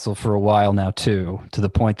Mountcastle for a while now, too, to the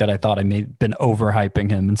point that I thought I may have been overhyping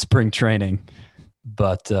him in spring training.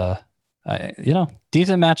 But, decent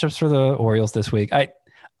matchups for the Orioles this week.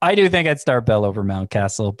 I do think I'd start Bell over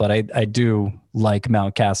Mountcastle, but I do like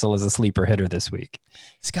Mountcastle as a sleeper hitter this week.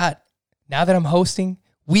 Scott, now that I'm hosting,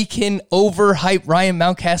 we can overhype Ryan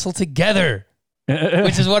Mountcastle together,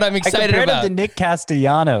 which is what I'm excited about. I about. compared him to Nick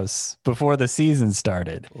Castellanos before the season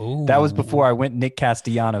started. Ooh. That was before I went Nick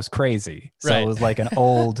Castellanos crazy. So It was like an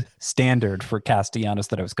old standard for Castellanos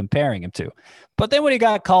that I was comparing him to. But then when he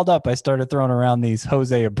got called up, I started throwing around these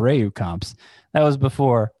Jose Abreu comps. That was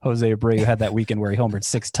before Jose Abreu had that weekend where he homered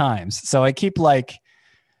 6 times. So I keep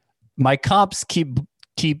my comps keep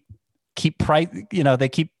price.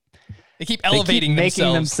 They keep elevating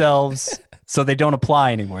making themselves so they don't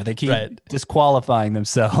apply anymore. They keep disqualifying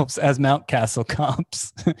themselves as Mountcastle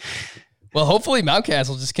comps. Well, hopefully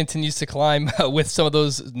Mountcastle just continues to climb with some of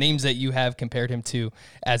those names that you have compared him to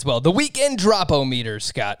as well. The weekend drop-o-meter,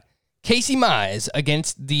 Scott. Casey Mize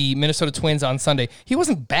against the Minnesota Twins on Sunday. He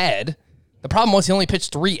wasn't bad. The problem was he only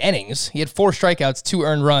pitched 3 innings. He had 4 strikeouts, 2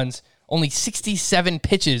 earned runs, only 67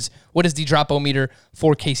 pitches. What is the drop-o-meter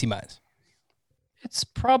for Casey Mize? It's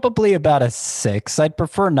probably about a 6. I'd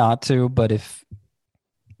prefer not to, but if,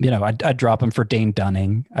 I'd drop him for Dane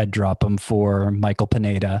Dunning. I'd drop him for Michael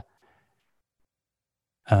Pineda.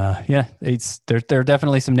 There are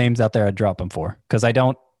definitely some names out there I'd drop him for, because I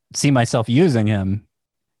don't see myself using him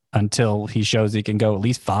until he shows he can go at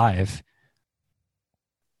least 5.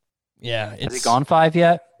 Yeah. Has he gone 5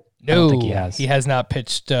 yet? No, I don't think he has. He has not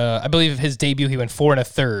pitched. I believe his debut, he went 4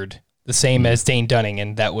 1/3, the same as Dane Dunning,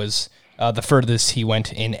 and that was the furthest he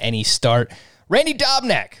went in any start. Randy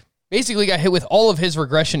Dobnak basically got hit with all of his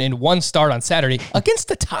regression in 1 start on Saturday against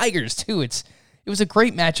the Tigers, too. It was a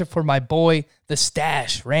great matchup for my boy, the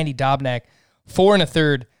stash, Randy Dobnak. 4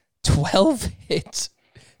 1/3, 12 hits,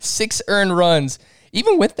 6 earned runs.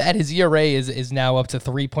 Even with that, his ERA is now up to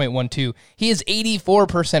 3.12. He is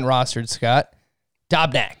 84% rostered, Scott.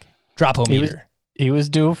 Dobnak, drop-o-meter. He was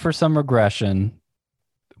due for some regression.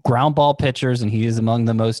 Ground ball pitchers, and he is among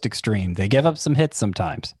the most extreme. They give up some hits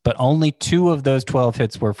sometimes, but only 2 of those 12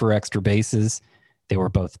 hits were for extra bases. They were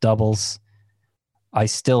both doubles. I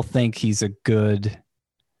still think he's a good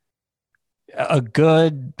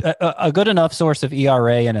enough source of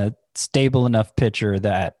ERA and a stable enough pitcher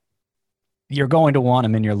that you're going to want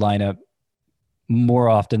him in your lineup more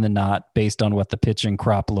often than not, based on what the pitching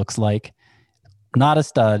crop looks like. Not a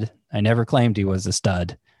stud. I never claimed he was a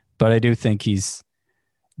stud, but I do think he's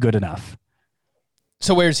good enough.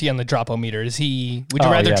 So where's he on the drop-o-meter? Would you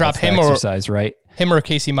rather drop him exercise, right? Him or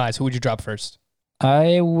Casey Mize? Who would you drop first?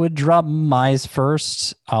 I would drop Mize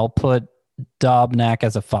first. I'll put Dobnak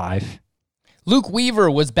as a 5. Luke Weaver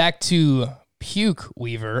was back to puke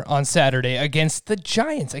Weaver on Saturday against the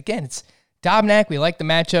Giants. Again, it's Dobnak. We like the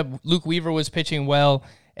matchup. Luke Weaver was pitching well.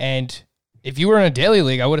 And if you were in a daily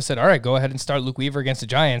league, I would have said, all right, go ahead and start Luke Weaver against the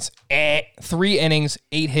Giants. 3 innings,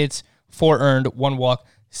 8 hits, 4 earned, 1 walk.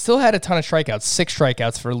 Still had a ton of strikeouts, 6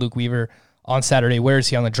 strikeouts for Luke Weaver on Saturday. Where is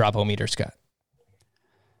he on the drop-o-meter, Scott?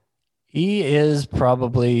 He is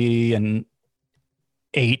probably an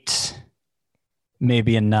 8,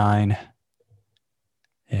 maybe a 9.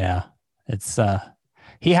 Yeah, it's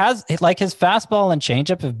he has, like, his fastball and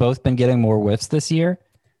changeup have both been getting more whiffs this year.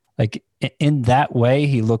 Like, in that way,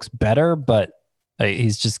 he looks better, but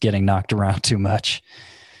he's just getting knocked around too much.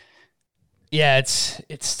 Yeah,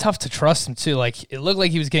 it's tough to trust him too. Like, it looked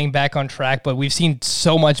like he was getting back on track, but we've seen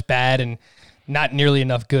so much bad and not nearly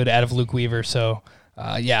enough good out of Luke Weaver. So,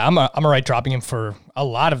 yeah, I'm all right dropping him for a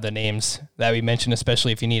lot of the names that we mentioned,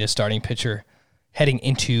 especially if you need a starting pitcher heading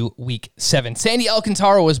into Week 7. Sandy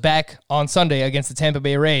Alcantara was back on Sunday against the Tampa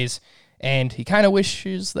Bay Rays, and he kind of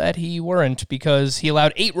wishes that he weren't because he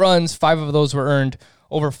allowed 8 runs, 5 of those were earned,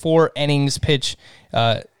 over 4 innings pitched.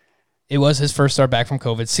 It was his first start back from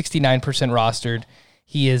COVID, 69% rostered.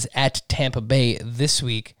 He is at Tampa Bay this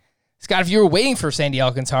week. Scott, if you were waiting for Sandy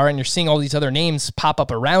Alcantara and you're seeing all these other names pop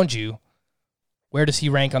up around you, where does he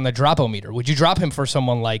rank on the drop-o-meter? Would you drop him for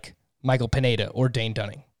someone like Michael Pineda or Dane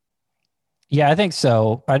Dunning? Yeah, I think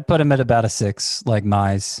so. I'd put him at about a 6, like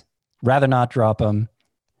Mize. Rather not drop him.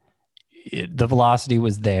 The velocity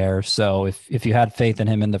was there, so if you had faith in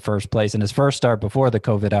him in the first place, and his first start before the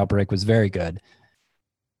COVID outbreak was very good,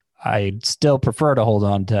 I'd still prefer to hold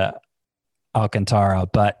on to Alcantara,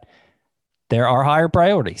 but there are higher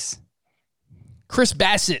priorities. Chris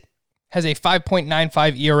Bassett has a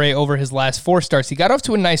 5.95 ERA over his last 4 starts. He got off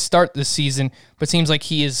to a nice start this season, but seems like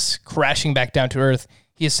he is crashing back down to earth.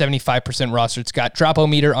 He is 75% rostered. Scott,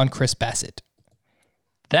 drop-o-meter on Chris Bassett.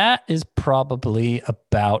 That is probably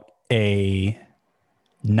about a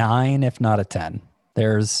 9, if not a 10.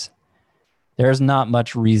 There's not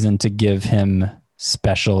much reason to give him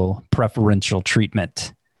special preferential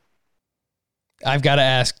treatment. I've got to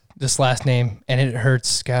ask this last name, and it hurts,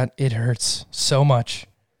 Scott. It hurts so much.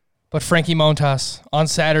 But Frankie Montas on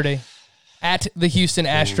Saturday at the Houston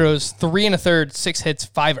Astros, 3 1/3, 6 hits,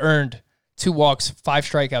 5 earned, 2 walks, 5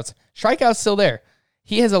 strikeouts. Strikeouts still there.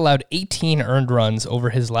 He has allowed 18 earned runs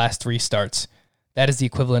over his last 3 starts. That is the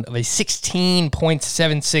equivalent of a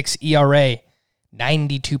 16.76 ERA.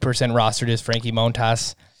 92% rostered is Frankie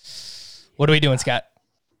Montas. What are we doing, Scott?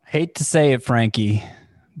 Hate to say it, Frankie,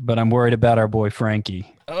 but I'm worried about our boy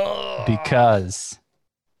Frankie. Oh. Because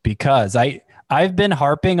I've been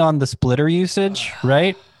harping on the splitter usage,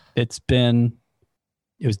 right? It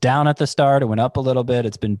was down at the start. It went up a little bit.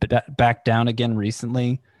 It's been back down again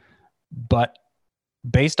recently. But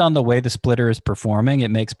based on the way the splitter is performing, it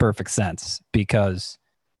makes perfect sense because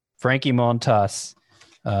Frankie Montas,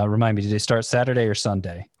 remind me, did they start Saturday or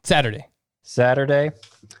Sunday? Saturday.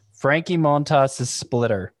 Frankie Montas'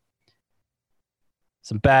 splitter.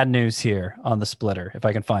 Some bad news here on the splitter, if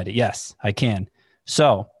I can find it. Yes, I can.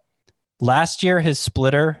 So last year, his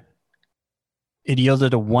splitter, it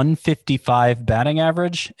yielded a 155 batting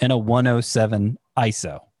average and a 107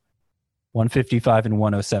 ISO. 155 and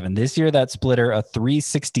 107. This year, that splitter, a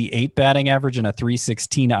 368 batting average and a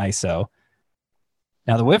 316 ISO.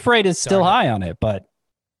 Now, the whiff rate is still high on it, but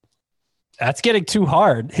that's getting too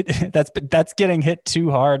hard. That's getting hit too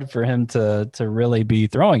hard for him to really be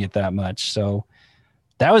throwing it that much. So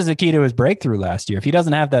that was the key to his breakthrough last year. If he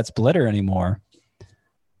doesn't have that splitter anymore,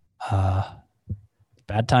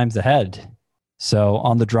 bad times ahead. So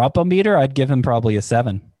on the drop-o-meter, I'd give him probably a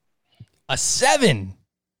 7. A 7?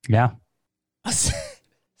 Yeah.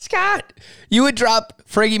 Scott, you would drop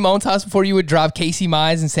Frankie Montas before you would drop Casey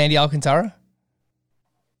Mize and Sandy Alcantara?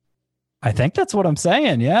 I think that's what I'm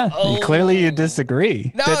saying. Yeah. Oh. Clearly you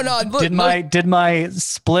disagree. Did my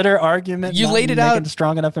splitter argument you laid it out a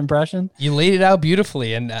strong enough impression? You laid it out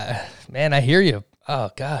beautifully, and man, I hear you.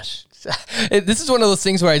 Oh gosh. This is one of those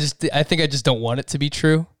things where I think I just don't want it to be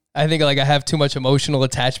true. I think like I have too much emotional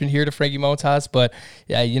attachment here to Frankie Montas, but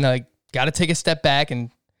yeah, I got to take a step back,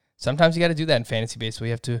 and sometimes you got to do that in fantasy baseball.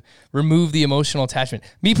 You have to remove the emotional attachment.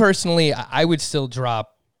 Me personally, I would still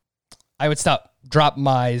drop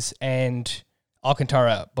Mize and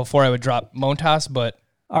Alcantara before I would drop Montas, but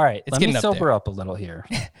all right, let me sober up a little here.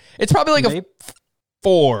 It's probably like a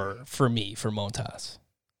 4 for me for Montas.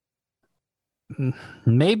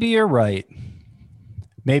 Maybe you're right.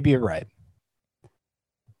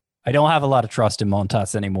 I don't have a lot of trust in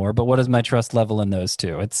Montas anymore, but what is my trust level in those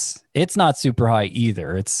two? It's not super high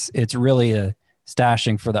either. It's really a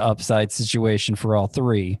stashing for the upside situation for all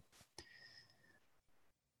three.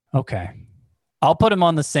 Okay. I'll put him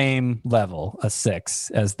on the same level, a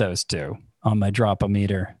 6, as those two on my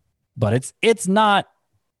drop-o-meter. But it's not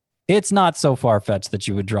so far-fetched that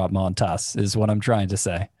you would drop Montas, is what I'm trying to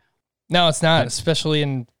say. No, it's not, especially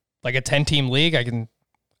in like a 10-team league. I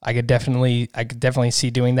could definitely see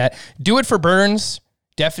doing that. Do it for Burns,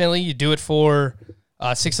 definitely. You do it for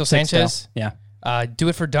Sixto Sanchez. Yeah. Do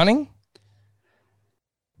it for Dunning.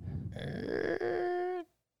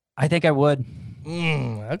 I think I would.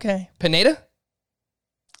 Okay. Pineda?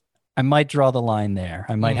 I might draw the line there.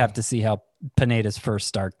 I might have to see how Pineda's first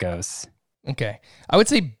start goes. Okay. I would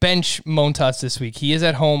say bench Montas this week. He is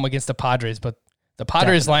at home against the Padres, but the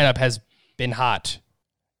Padres lineup has been hot.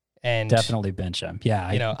 And definitely bench him.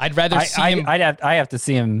 Yeah. I'd rather see him. I have to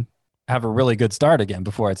see him have a really good start again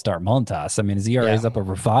before I'd start Montas. I mean, his ERA is up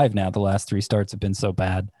over 5 now. The last 3 starts have been so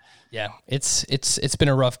bad. Yeah, it's been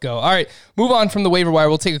a rough go. All right, move on from the waiver wire.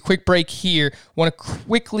 We'll take a quick break here. Want to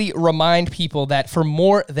quickly remind people that for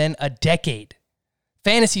more than a decade,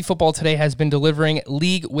 Fantasy Football Today has been delivering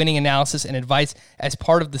league-winning analysis and advice as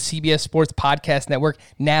part of the CBS Sports Podcast Network.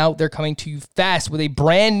 Now they're coming to you fast with a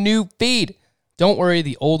brand new feed. Don't worry,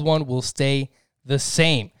 the old one will stay the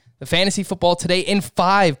same. The Fantasy Football Today in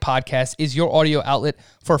 5 podcast is your audio outlet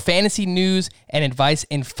for fantasy news and advice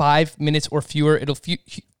in 5 minutes or fewer. It'll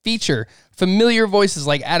feature familiar voices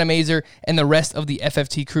like Adam Azer and the rest of the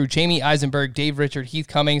FFT crew, Jamie Eisenberg, Dave Richard, Heath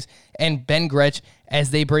Cummings, and Ben Gretsch, as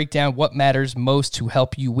they break down what matters most to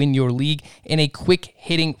help you win your league in a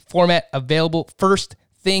quick-hitting format, available first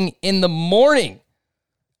thing in the morning.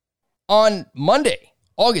 On Monday,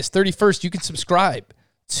 August 31st, you can subscribe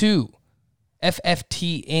to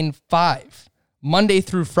FFT in 5. Monday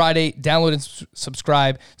through Friday, download and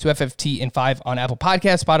subscribe to FFT in 5 on Apple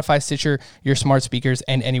Podcasts, Spotify, Stitcher, your smart speakers,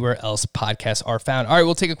 and anywhere else podcasts are found. All right,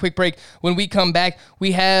 we'll take a quick break. When we come back,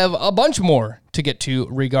 we have a bunch more to get to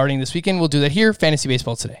regarding this weekend. We'll do that here, Fantasy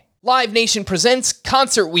Baseball Today. Live Nation presents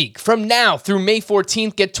Concert Week. From now through May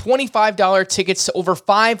 14th, get $25 tickets to over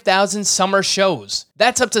 5,000 summer shows.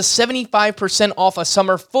 That's up to 75% off a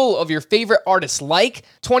summer full of your favorite artists like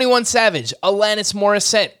 21 Savage, Alanis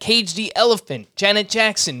Morissette, Cage the Elephant, Janet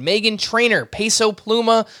Jackson, Meghan Trainor, Peso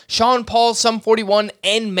Pluma, Sean Paul, Sum 41,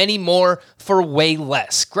 and many more for way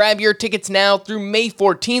less. Grab your tickets now through May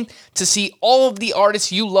 14th to see all of the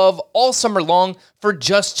artists you love all summer long for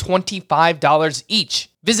just $25 each.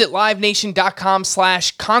 Visit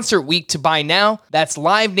livenation.com/concert week to buy now. That's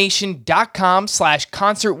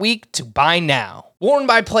livenation.com/concert week to buy now. Worn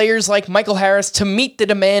by players like Michael Harris to meet the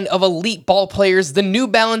demand of elite ball players, the New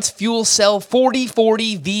Balance Fuel Cell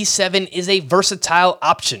 4040 V7 is a versatile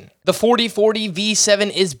option. The 4040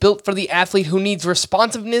 V7 is built for the athlete who needs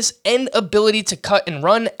responsiveness and ability to cut and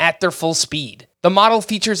run at their full speed. The model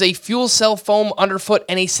features a fuel cell foam underfoot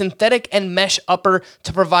and a synthetic and mesh upper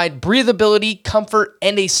to provide breathability, comfort,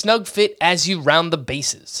 and a snug fit as you round the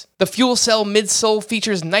bases. The fuel cell midsole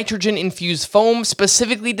features nitrogen-infused foam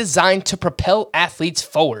specifically designed to propel athletes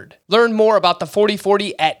forward. Learn more about the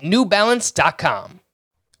 4040 at newbalance.com.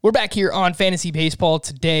 We're back here on Fantasy Baseball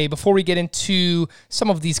Today. Before we get into some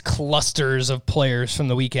of these clusters of players from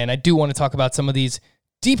the weekend, I do want to talk about some of these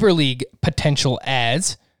deeper league potential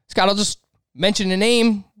ads. Scott, I'll just mention a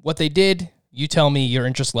name, what they did. You tell me your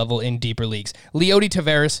interest level in deeper leagues. Leody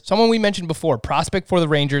Taveras, someone we mentioned before, prospect for the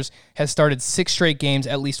Rangers, has started 6 straight games,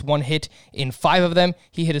 at least 1 hit in 5 of them.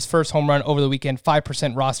 He hit his first home run over the weekend,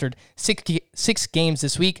 5% rostered, 6 games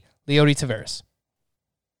this week. Leody Taveras.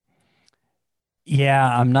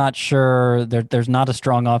 Yeah, I'm not sure. There's not a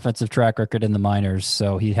strong offensive track record in the minors,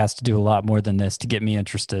 so he has to do a lot more than this to get me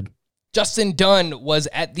interested. Justin Dunn was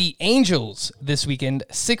at the Angels this weekend.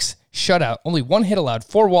 6 shutout, only 1 hit allowed,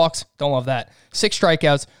 4 walks. Don't love that. 6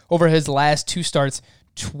 strikeouts over his last 2 starts,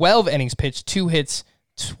 12 innings pitched, 2 hits,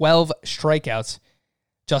 12 strikeouts.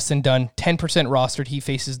 Justin Dunn, 10% rostered. He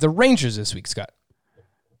faces the Rangers this week, Scott.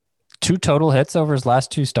 2 total hits over his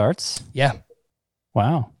last 2 starts? Yeah.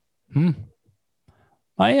 Wow.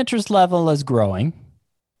 My interest level is growing.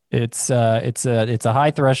 It's a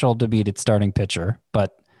high threshold to beat its starting pitcher,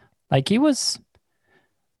 but like he was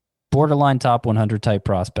borderline top 100 type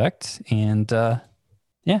prospect, and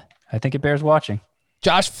yeah, I think it bears watching.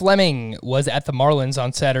 Josh Fleming was at the Marlins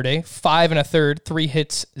on Saturday. 5 1/3, 3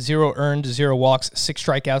 hits, 0 earned, 0 walks, 6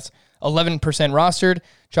 strikeouts, 11% rostered.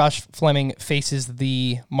 Josh Fleming faces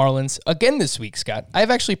the Marlins again this week, Scott.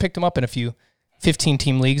 I've actually picked him up in a few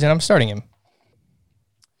 15-team leagues, and I'm starting him.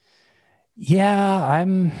 Yeah,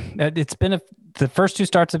 it's been the first two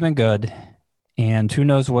starts have been good, and who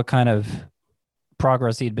knows what kind of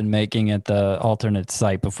progress he'd been making at the alternate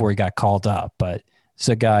site before he got called up. But it's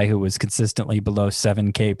a guy who was consistently below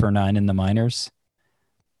 7K per nine in the minors.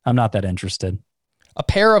 I'm not that interested. A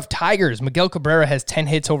pair of Tigers. Miguel Cabrera has 10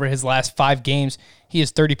 hits over his last 5 games. He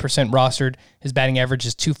is 30% rostered. His batting average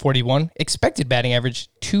is 241. Expected batting average,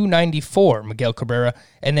 294, Miguel Cabrera.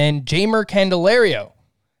 And then Jeimer Candelario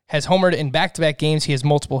has homered in back-to-back games. He has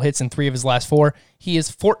multiple hits in 3 of his last 4. He is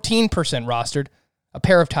 14% rostered. A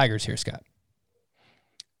pair of Tigers here, Scott.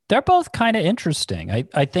 They're both kind of interesting.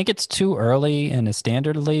 I think it's too early in a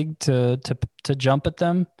standard league to jump at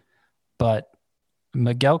them. But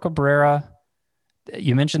Miguel Cabrera,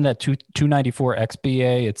 you mentioned that 294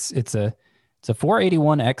 XBA. It's a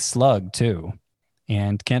 481 X slug too,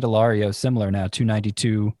 and Candelario similar now,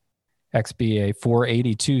 292 XBA,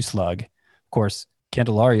 482 slug. Of course,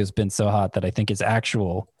 Candelario's been so hot that I think his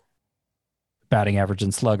actual batting average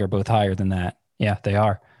and slug are both higher than that. Yeah, they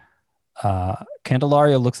are.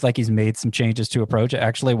 Candelario looks like he's made some changes to approach.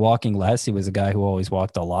 Actually, walking less. He was a guy who always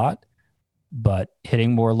walked a lot, but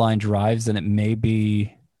hitting more line drives, and it may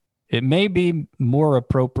be more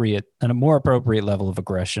appropriate and a more appropriate level of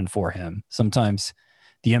aggression for him. Sometimes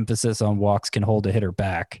the emphasis on walks can hold a hitter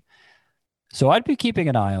back. So I'd be keeping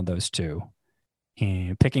an eye on those two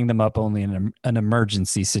and picking them up only in an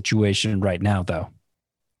emergency situation right now, though.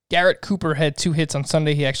 Garrett Cooper had 2 hits on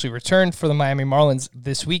Sunday. He actually returned for the Miami Marlins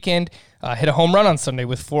this weekend. Hit a home run on Sunday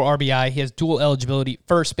with 4 RBI. He has dual eligibility,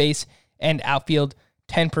 first base and outfield,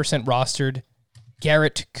 10% rostered.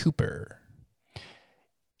 Garrett Cooper.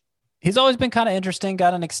 He's always been kind of interesting.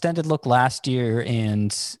 Got an extended look last year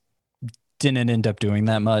and didn't end up doing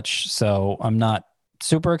that much. So I'm not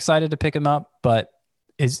super excited to pick him up, but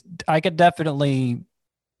I could definitely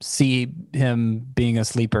see him being a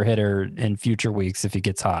sleeper hitter in future weeks if he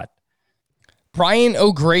gets hot. Brian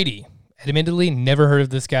O'Grady. Admittedly, never heard of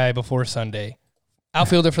this guy before Sunday.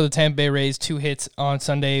 Outfielder for the Tampa Bay Rays, 2 hits on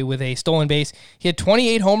Sunday with a stolen base. He had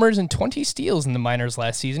 28 homers and 20 steals in the minors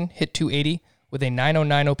last season. Hit 280 with a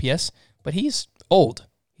 909 OPS, but he's old.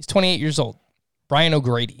 He's 28 years old. Brian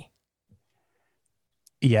O'Grady.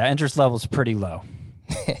 Yeah, interest level's pretty low.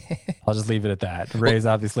 I'll just leave it at that. The Rays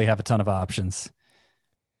obviously have a ton of options.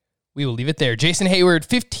 We will leave it there. Jason Hayward,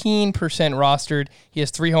 15% rostered. He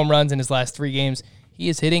has 3 home runs in his last 3 games. He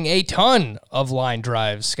is hitting a ton of line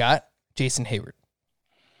drives, Scott. Jason Hayward.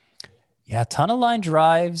 Yeah, a ton of line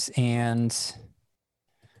drives, and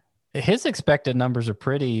his expected numbers are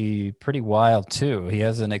pretty wild too. He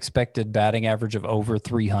has an expected batting average of over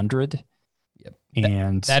 300. Yep.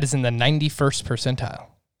 And that is in the 91st percentile.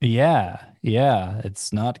 Yeah.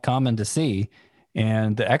 It's not common to see.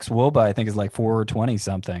 And the xWOBA, I think, is like 420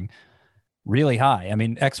 something. Really high. I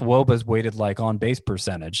mean, xWOBA is weighted like on base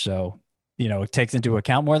percentage. So, it takes into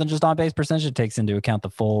account more than just on base percentage. It takes into account the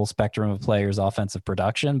full spectrum of players' offensive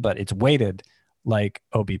production, but it's weighted like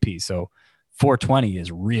OBP. So 420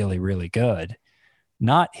 is really, really good.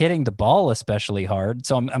 Not hitting the ball especially hard.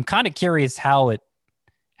 So I'm kind of curious how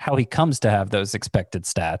he comes to have those expected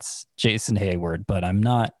stats, Jason Hayward, but I'm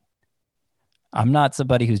not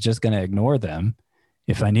somebody who's just going to ignore them.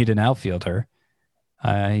 If I need an outfielder,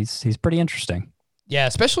 he's pretty interesting. Yeah,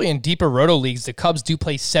 especially in deeper roto leagues. The Cubs do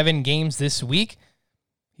play 7 games this week.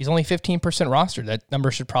 He's only 15% rostered. That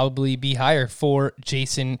number should probably be higher for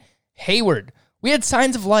Jason Hayward. We had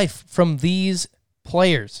signs of life from these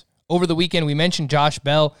players. Over the weekend, we mentioned Josh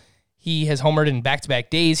Bell. He has homered in back-to-back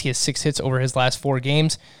days. He has 6 hits over his last 4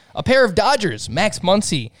 games. A pair of Dodgers, Max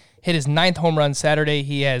Muncy, hit his 9th home run Saturday.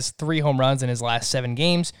 He has 3 home runs in his last 7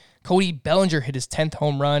 games. Cody Bellinger hit his 10th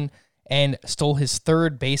home run and stole his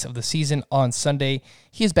 3rd base of the season on Sunday.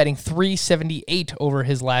 He is batting .378 over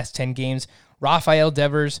his last 10 games. Rafael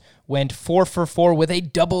Devers went 4 for 4 with a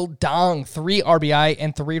double dong, 3 RBI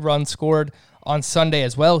and 3 runs scored on Sunday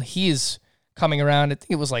as well. He is coming around. I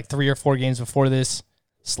think it was like 3 or 4 games before this.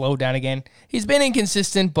 Slowed down again. He's been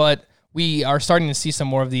inconsistent, but we are starting to see some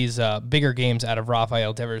more of these bigger games out of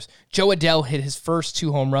Rafael Devers. Joe Adell hit his first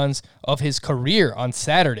 2 home runs of his career on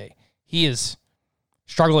Saturday. He is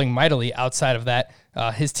struggling mightily outside of that.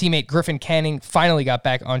 His teammate Griffin Canning finally got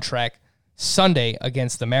back on track Sunday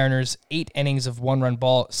against the Mariners. 8 innings of 1-run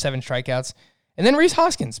ball, 7 strikeouts. And then Rhys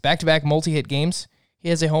Hoskins, back-to-back multi-hit games. He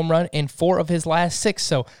has a home run in 4 of his last 6.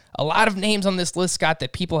 So a lot of names on this list, Scott,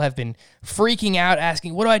 that people have been freaking out,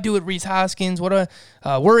 asking, what do I do with Rhys Hoskins? What do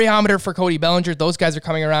I worryometer for Cody Bellinger? Those guys are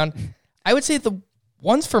coming around. I would say the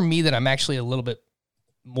ones for me that I'm actually a little bit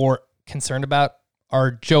more concerned about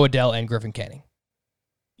are Joe Adell and Griffin Canning.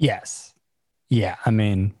 Yes. Yeah, I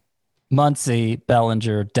mean, Muncy,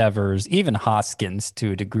 Bellinger, Devers, even Hoskins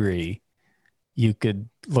to a degree. you could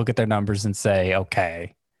look at their numbers and say,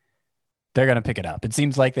 okay, they're going to pick it up. It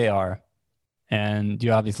seems like they are. And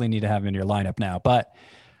you obviously need to have him in your lineup now. But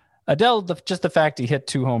Adele, just the fact he hit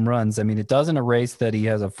 2 home runs, I mean, it doesn't erase that he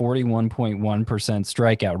has a 41.1%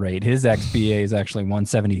 strikeout rate. His XBA is actually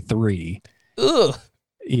 173. Ugh.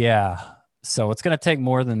 Yeah. So it's going to take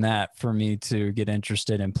more than that for me to get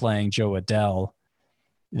interested in playing Joe Adele.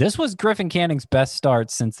 This was Griffin Canning's best start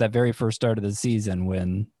since that very first start of the season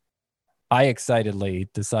when I excitedly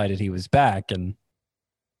decided he was back and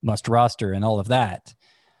must roster and all of that.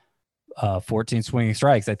 14 swinging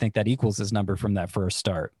strikes. I think that equals his number from that first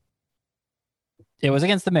start. It was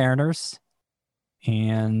against the Mariners,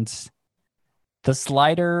 and the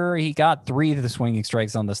slider, he got 3 of the swinging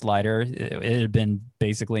strikes on the slider. It had been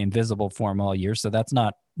basically invisible for him all year, so that's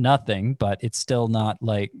not nothing, but it's still not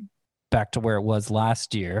like back to where it was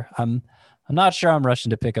last year. I'm not sure I'm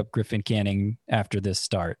rushing to pick up Griffin Canning after this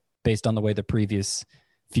start based on the way the previous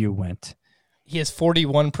few went. He has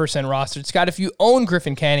 41% rostered. Scott, if you own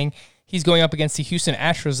Griffin Canning, he's going up against the Houston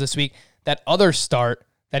Astros this week. That other start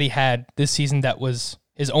that he had this season that was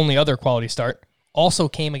his only other quality start also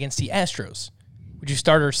came against the Astros. Would you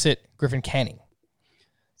start or sit Griffin Canning?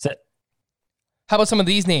 Sit. How about some of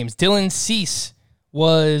these names? Dylan Cease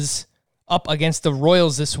was up against the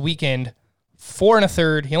Royals this weekend. 4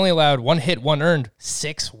 1/3. He only allowed 1 hit, 1 earned,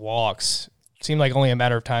 6 walks. Seemed like only a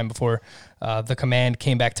matter of time before the command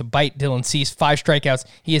came back to bite Dylan Cease. 5 strikeouts.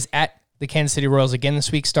 He is at the Kansas City Royals again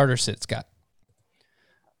this week. Start or sit, Scott?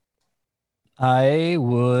 I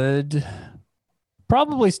would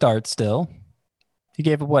probably start still. He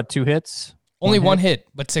gave up, 2 hits? Only 1 hit,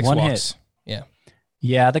 but 6 1 walks. hit. Yeah.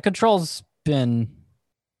 Yeah, the control's been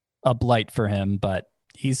a blight for him, but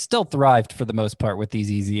he's still thrived for the most part with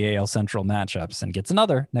these easy AL Central matchups and gets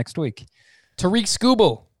another next week. Tariq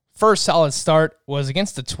Skubal, first solid start was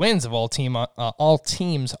against the Twins of all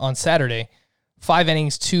teams on Saturday. 5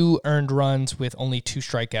 innings, 2 earned runs with only 2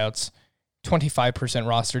 strikeouts, 25%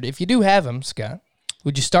 rostered. If you do have him, Scott,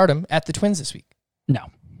 would you start him at the Twins this week?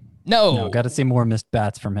 No. Got to see more missed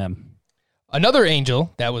bats from him. Another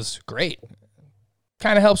Angel that was great.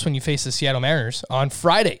 Kind of helps when you face the Seattle Mariners. On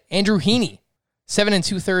Friday, Andrew Heaney, 7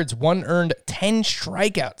 2/3, 1 earned, 10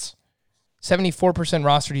 strikeouts, 74%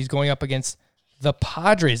 rostered. He's going up against the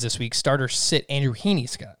Padres this week. Starter sit Andrew Heaney,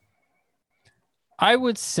 Scott. I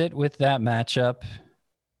would sit with that matchup.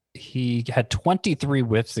 He had 23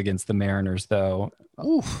 whiffs against the Mariners, though.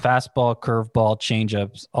 Oof. Fastball, curveball,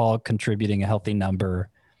 changeups, all contributing a healthy number.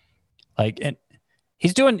 And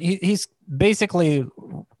he's basically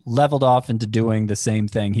leveled off into doing the same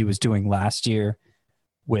thing he was doing last year,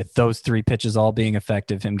 with those 3 pitches all being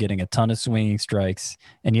effective, him getting a ton of swinging strikes,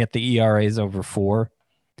 and yet the ERA is over 4.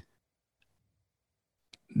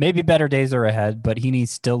 Maybe better days are ahead, but Heaney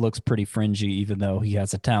still looks pretty fringy, even though he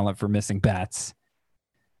has a talent for missing bats.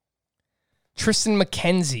 Tristan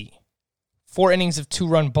McKenzie, 4 innings of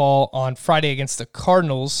 2-run ball on Friday against the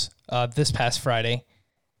Cardinals this past Friday.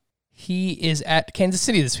 He is at Kansas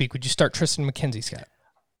City this week. Would you start Tristan McKenzie, Scott?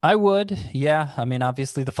 I would, yeah. I mean,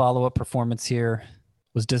 obviously the follow-up performance here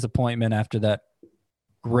was disappointment after that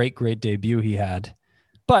great debut he had.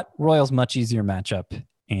 But Royals much easier matchup,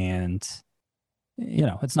 and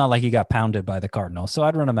it's not like he got pounded by the Cardinals, so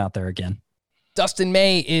I'd run him out there again. Dustin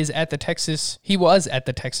May was at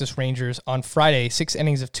the Texas Rangers on Friday. 6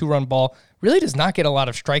 innings of 2-run ball. Really does not get a lot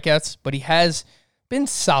of strikeouts, but he has been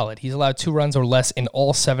solid. He's allowed 2 runs or less in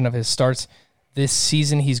all 7 of his starts this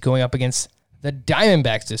season. He's going up against the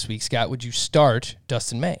Diamondbacks this week. Scott, would you start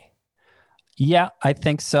Dustin May? Yeah, I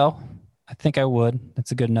think so. I think I would.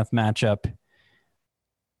 That's a good enough matchup.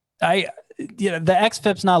 The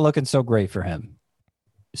xFIP's not looking so great for him.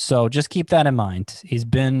 So just keep that in mind. He's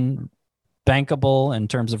been bankable in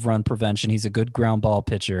terms of run prevention. He's a good ground ball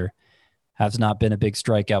pitcher, has not been a big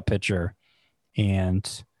strikeout pitcher.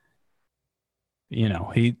 And,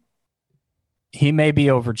 he may be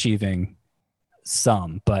overachieving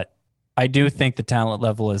some, but I do think the talent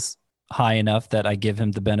level is high enough that I give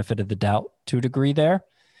him the benefit of the doubt to a degree there,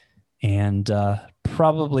 and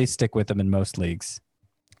probably stick with him in most leagues.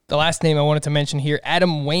 The last name I wanted to mention here,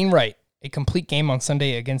 Adam Wainwright, a complete game on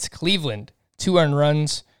Sunday against Cleveland. 2 earned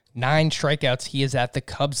runs, 9 strikeouts. He is at the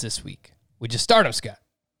Cubs this week. Would you start him, Scott?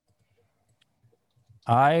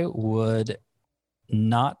 I would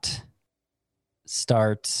not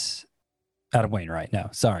start Adam Wainwright. No,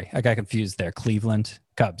 sorry. I got confused there. Cleveland,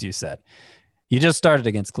 Cubs, you said. You just started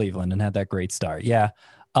against Cleveland and had that great start. Yeah.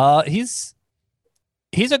 He's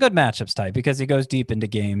a good matchups type because he goes deep into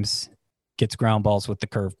games, gets ground balls with the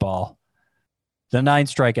curveball. The 9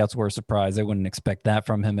 strikeouts were a surprise. I wouldn't expect that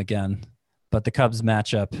from him again. But the Cubs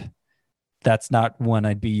matchup, that's not one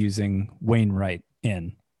I'd be using Wainwright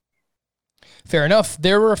in. Fair enough.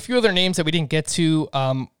 There were a few other names that we didn't get to.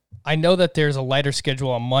 I know that there's a lighter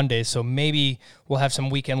schedule on Monday, so maybe we'll have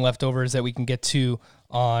some weekend leftovers that we can get to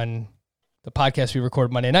on the podcast we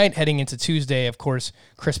record Monday night. Heading into Tuesday, of course,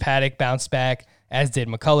 Chris Paddock bounced back, as did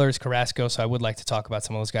McCullers, Carrasco, so I would like to talk about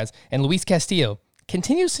some of those guys. And Luis Castillo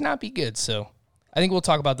continues to not be good, so I think we'll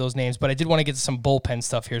talk about those names, but I did want to get to some bullpen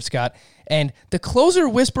stuff here, Scott. And the closer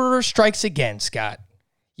whisperer strikes again, Scott.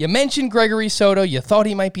 You mentioned Gregory Soto. You thought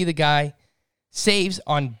he might be the guy. Saves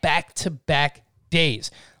on back-to-back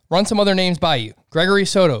days. Run some other names by you. Gregory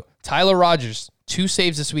Soto, Tyler Rogers, 2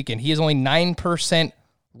 saves this weekend. He is only 9%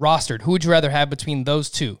 rostered. Who would you rather have between those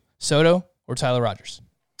two, Soto or Tyler Rogers?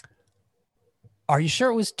 Are you sure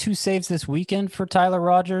it was 2 saves this weekend for Tyler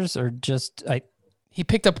Rogers, or just He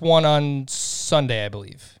picked up one on Sunday, I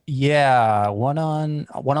believe. Yeah, one on.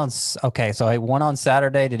 Okay, so one on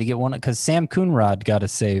Saturday. Did he get one? Because Sam Coonrod got a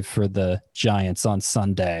save for the Giants on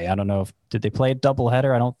Sunday. I don't know did they play a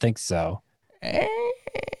doubleheader? I don't think so. I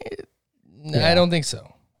don't think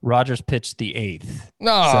so. Rogers pitched the 8th,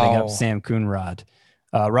 No, setting up Sam Coonrod.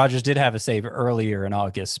 Rogers did have a save earlier in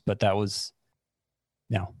August, but that was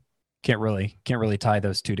can't really tie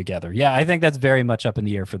those two together. Yeah, I think that's very much up in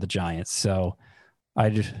the air for the Giants. So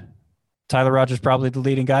Tyler Rogers probably the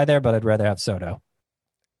leading guy there, but I'd rather have Soto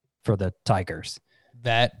for the Tigers.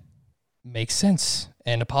 That makes sense.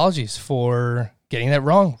 And apologies for getting that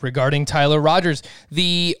wrong regarding Tyler Rogers.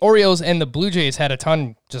 The Orioles and the Blue Jays had a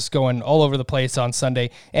ton just going all over the place on Sunday.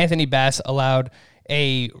 Anthony Bass allowed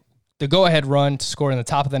the go-ahead run to score in the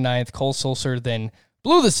top of the 9th. Cole Sulser then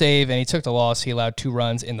blew the save, and he took the loss. He allowed 2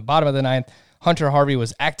 runs in the bottom of the 9th. Hunter Harvey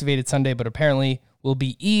was activated Sunday, but apparently will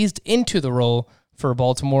be eased into the role for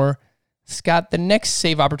Baltimore. Scott, the next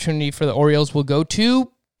save opportunity for the Orioles will go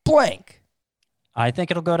to blank. I think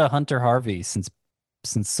it'll go to Hunter Harvey since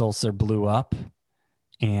Sulser blew up.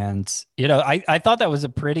 And, I thought that was a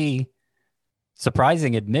pretty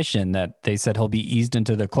surprising admission that they said he'll be eased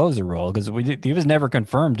into the closer role, because he was never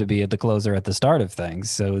confirmed to be the closer at the start of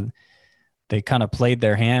things. So they kind of played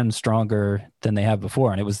their hand stronger than they have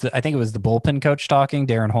before. And I think it was the bullpen coach talking,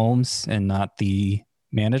 Darren Holmes, and not the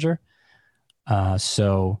manager.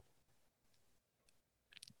 So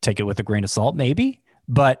take it with a grain of salt, maybe.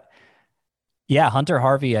 But yeah, Hunter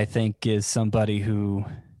Harvey, I think, is somebody who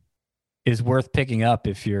is worth picking up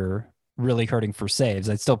if you're really hurting for saves.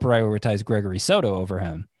 I'd still prioritize Gregory Soto over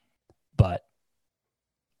him, but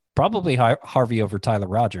probably Harvey over Tyler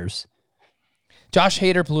Rogers. Josh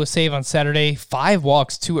Hader blew a save on Saturday, 5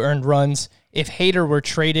 walks, 2 earned runs. If Hader were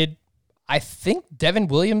traded, I think Devin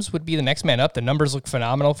Williams would be the next man up. The numbers look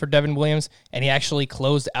phenomenal for Devin Williams, and he actually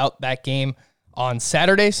closed out that game on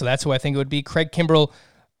Saturday, so that's who I think it would be. Craig Kimbrell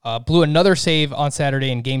blew another save on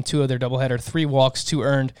Saturday in Game 2 of their doubleheader, 3 walks, 2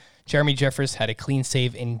 earned. Jeremy Jeffress had a clean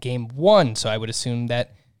save in Game 1, so I would assume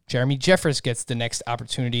that Jeremy Jeffress gets the next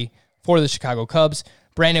opportunity for the Chicago Cubs.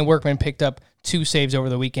 Brandon Workman picked up 2 saves over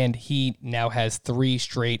the weekend. He now has 3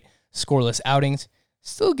 straight scoreless outings.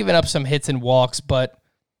 Still giving up some hits and walks, but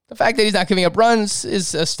the fact that he's not giving up runs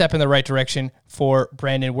is a step in the right direction for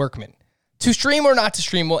Brandon Workman. To stream or not to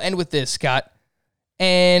stream, we'll end with this, Scott.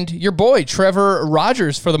 And your boy, Trevor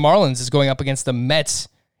Rogers for the Marlins, is going up against the Mets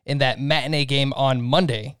in that matinee game on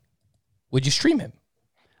Monday. Would you stream him?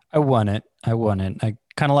 I want it. I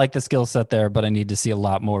kind of like the skill set there, but I need to see a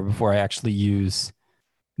lot more before I actually use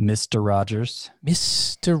Mr. Rogers.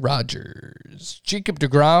 Mr. Rogers. Jacob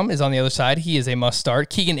deGrom is on the other side. He is a must start.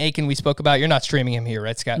 Keegan Aiken, we spoke about. You're not streaming him here,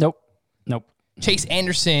 right, Scott? Nope. Chase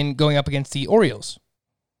Anderson going up against the Orioles.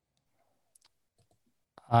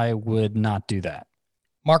 I would not do that.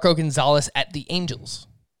 Marco Gonzalez at the Angels.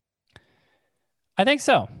 I think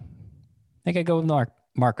so. I think I'd go with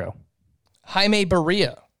Marco. Jaime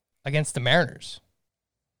Barria against the Mariners.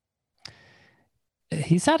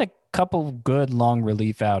 He's had a couple good long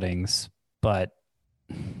relief outings, but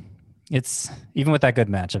it's even with that good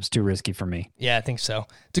matchup, it's too risky for me. Yeah, I think so.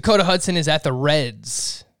 Dakota Hudson is at the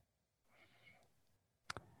Reds.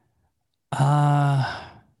 I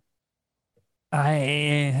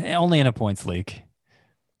only in a points league.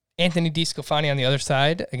 Anthony DeSclafani on the other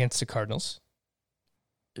side against the Cardinals.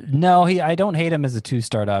 No, I don't hate him as a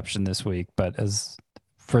 2-start option this week, but as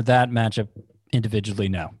for that matchup individually,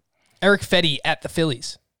 no. Eric Fetty at the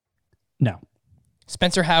Phillies. No.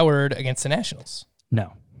 Spencer Howard against the Nationals.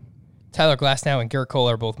 No. Tyler Glasnow and Garrett Cole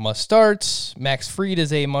are both must-starts. Max Fried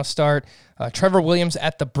is a must-start. Trevor Williams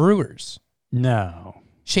at the Brewers. No.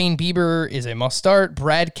 Shane Bieber is a must-start.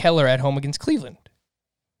 Brad Keller at home against Cleveland.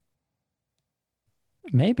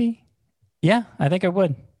 Maybe. Yeah, I think I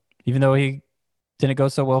would. Even though he Didn't it go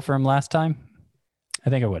so well for him last time?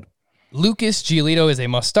 I think it would. Lucas Giolito is a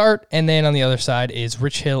must start. And then on the other side is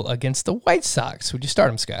Rich Hill against the White Sox. Would you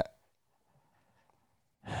start him, Scott?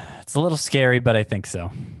 It's a little scary, but I think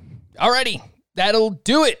so. Alrighty, that'll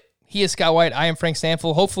do it. He is Scott White. I am Frank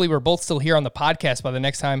Stanfield. Hopefully, we're both still here on the podcast by the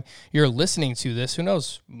next time you're listening to this. Who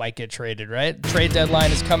knows? Might get traded, right? Trade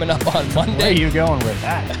deadline is coming up on Monday. Where are you going with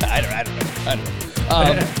that? I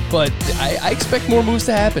don't know. But I expect more moves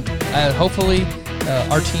to happen. Hopefully,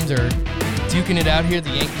 our teams are duking it out here.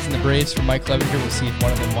 The Yankees and the Braves for Mike Clevenger. We'll see if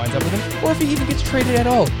one of them winds up with him or if he even gets traded at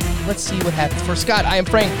all. Let's see what happens. For Scott, I am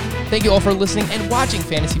Frank. Thank you all for listening and watching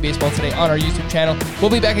Fantasy Baseball today on our YouTube channel. We'll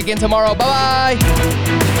be back again tomorrow. Bye-bye.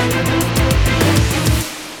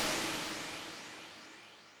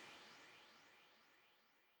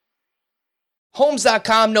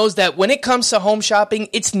 Homes.com knows that when it comes to home shopping,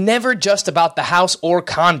 it's never just about the house or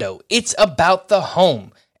condo. It's about the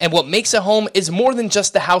home. And what makes a home is more than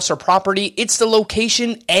just the house or property, it's the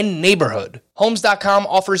location and neighborhood. Homes.com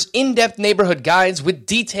offers in-depth neighborhood guides with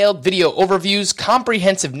detailed video overviews,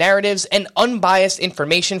 comprehensive narratives, and unbiased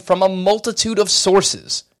information from a multitude of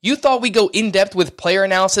sources. You thought we'd go in-depth with player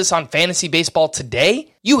analysis on fantasy baseball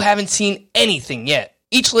today? You haven't seen anything yet.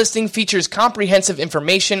 Each listing features comprehensive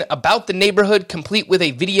information about the neighborhood, complete with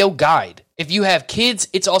a video guide. If you have kids,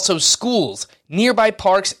 it's also schools, nearby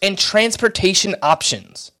parks, and transportation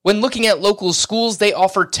options. When looking at local schools, they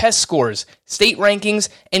offer test scores, state rankings,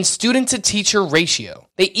 and student-to-teacher ratio.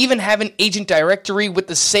 They even have an agent directory with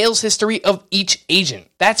the sales history of each agent.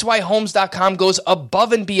 That's why Homes.com goes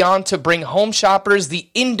above and beyond to bring home shoppers the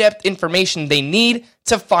in-depth information they need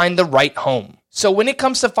to find the right home. So when it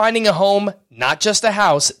comes to finding a home, not just a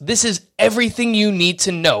house, this is everything you need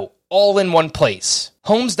to know, all in one place.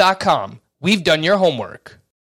 Homes.com. We've done your homework.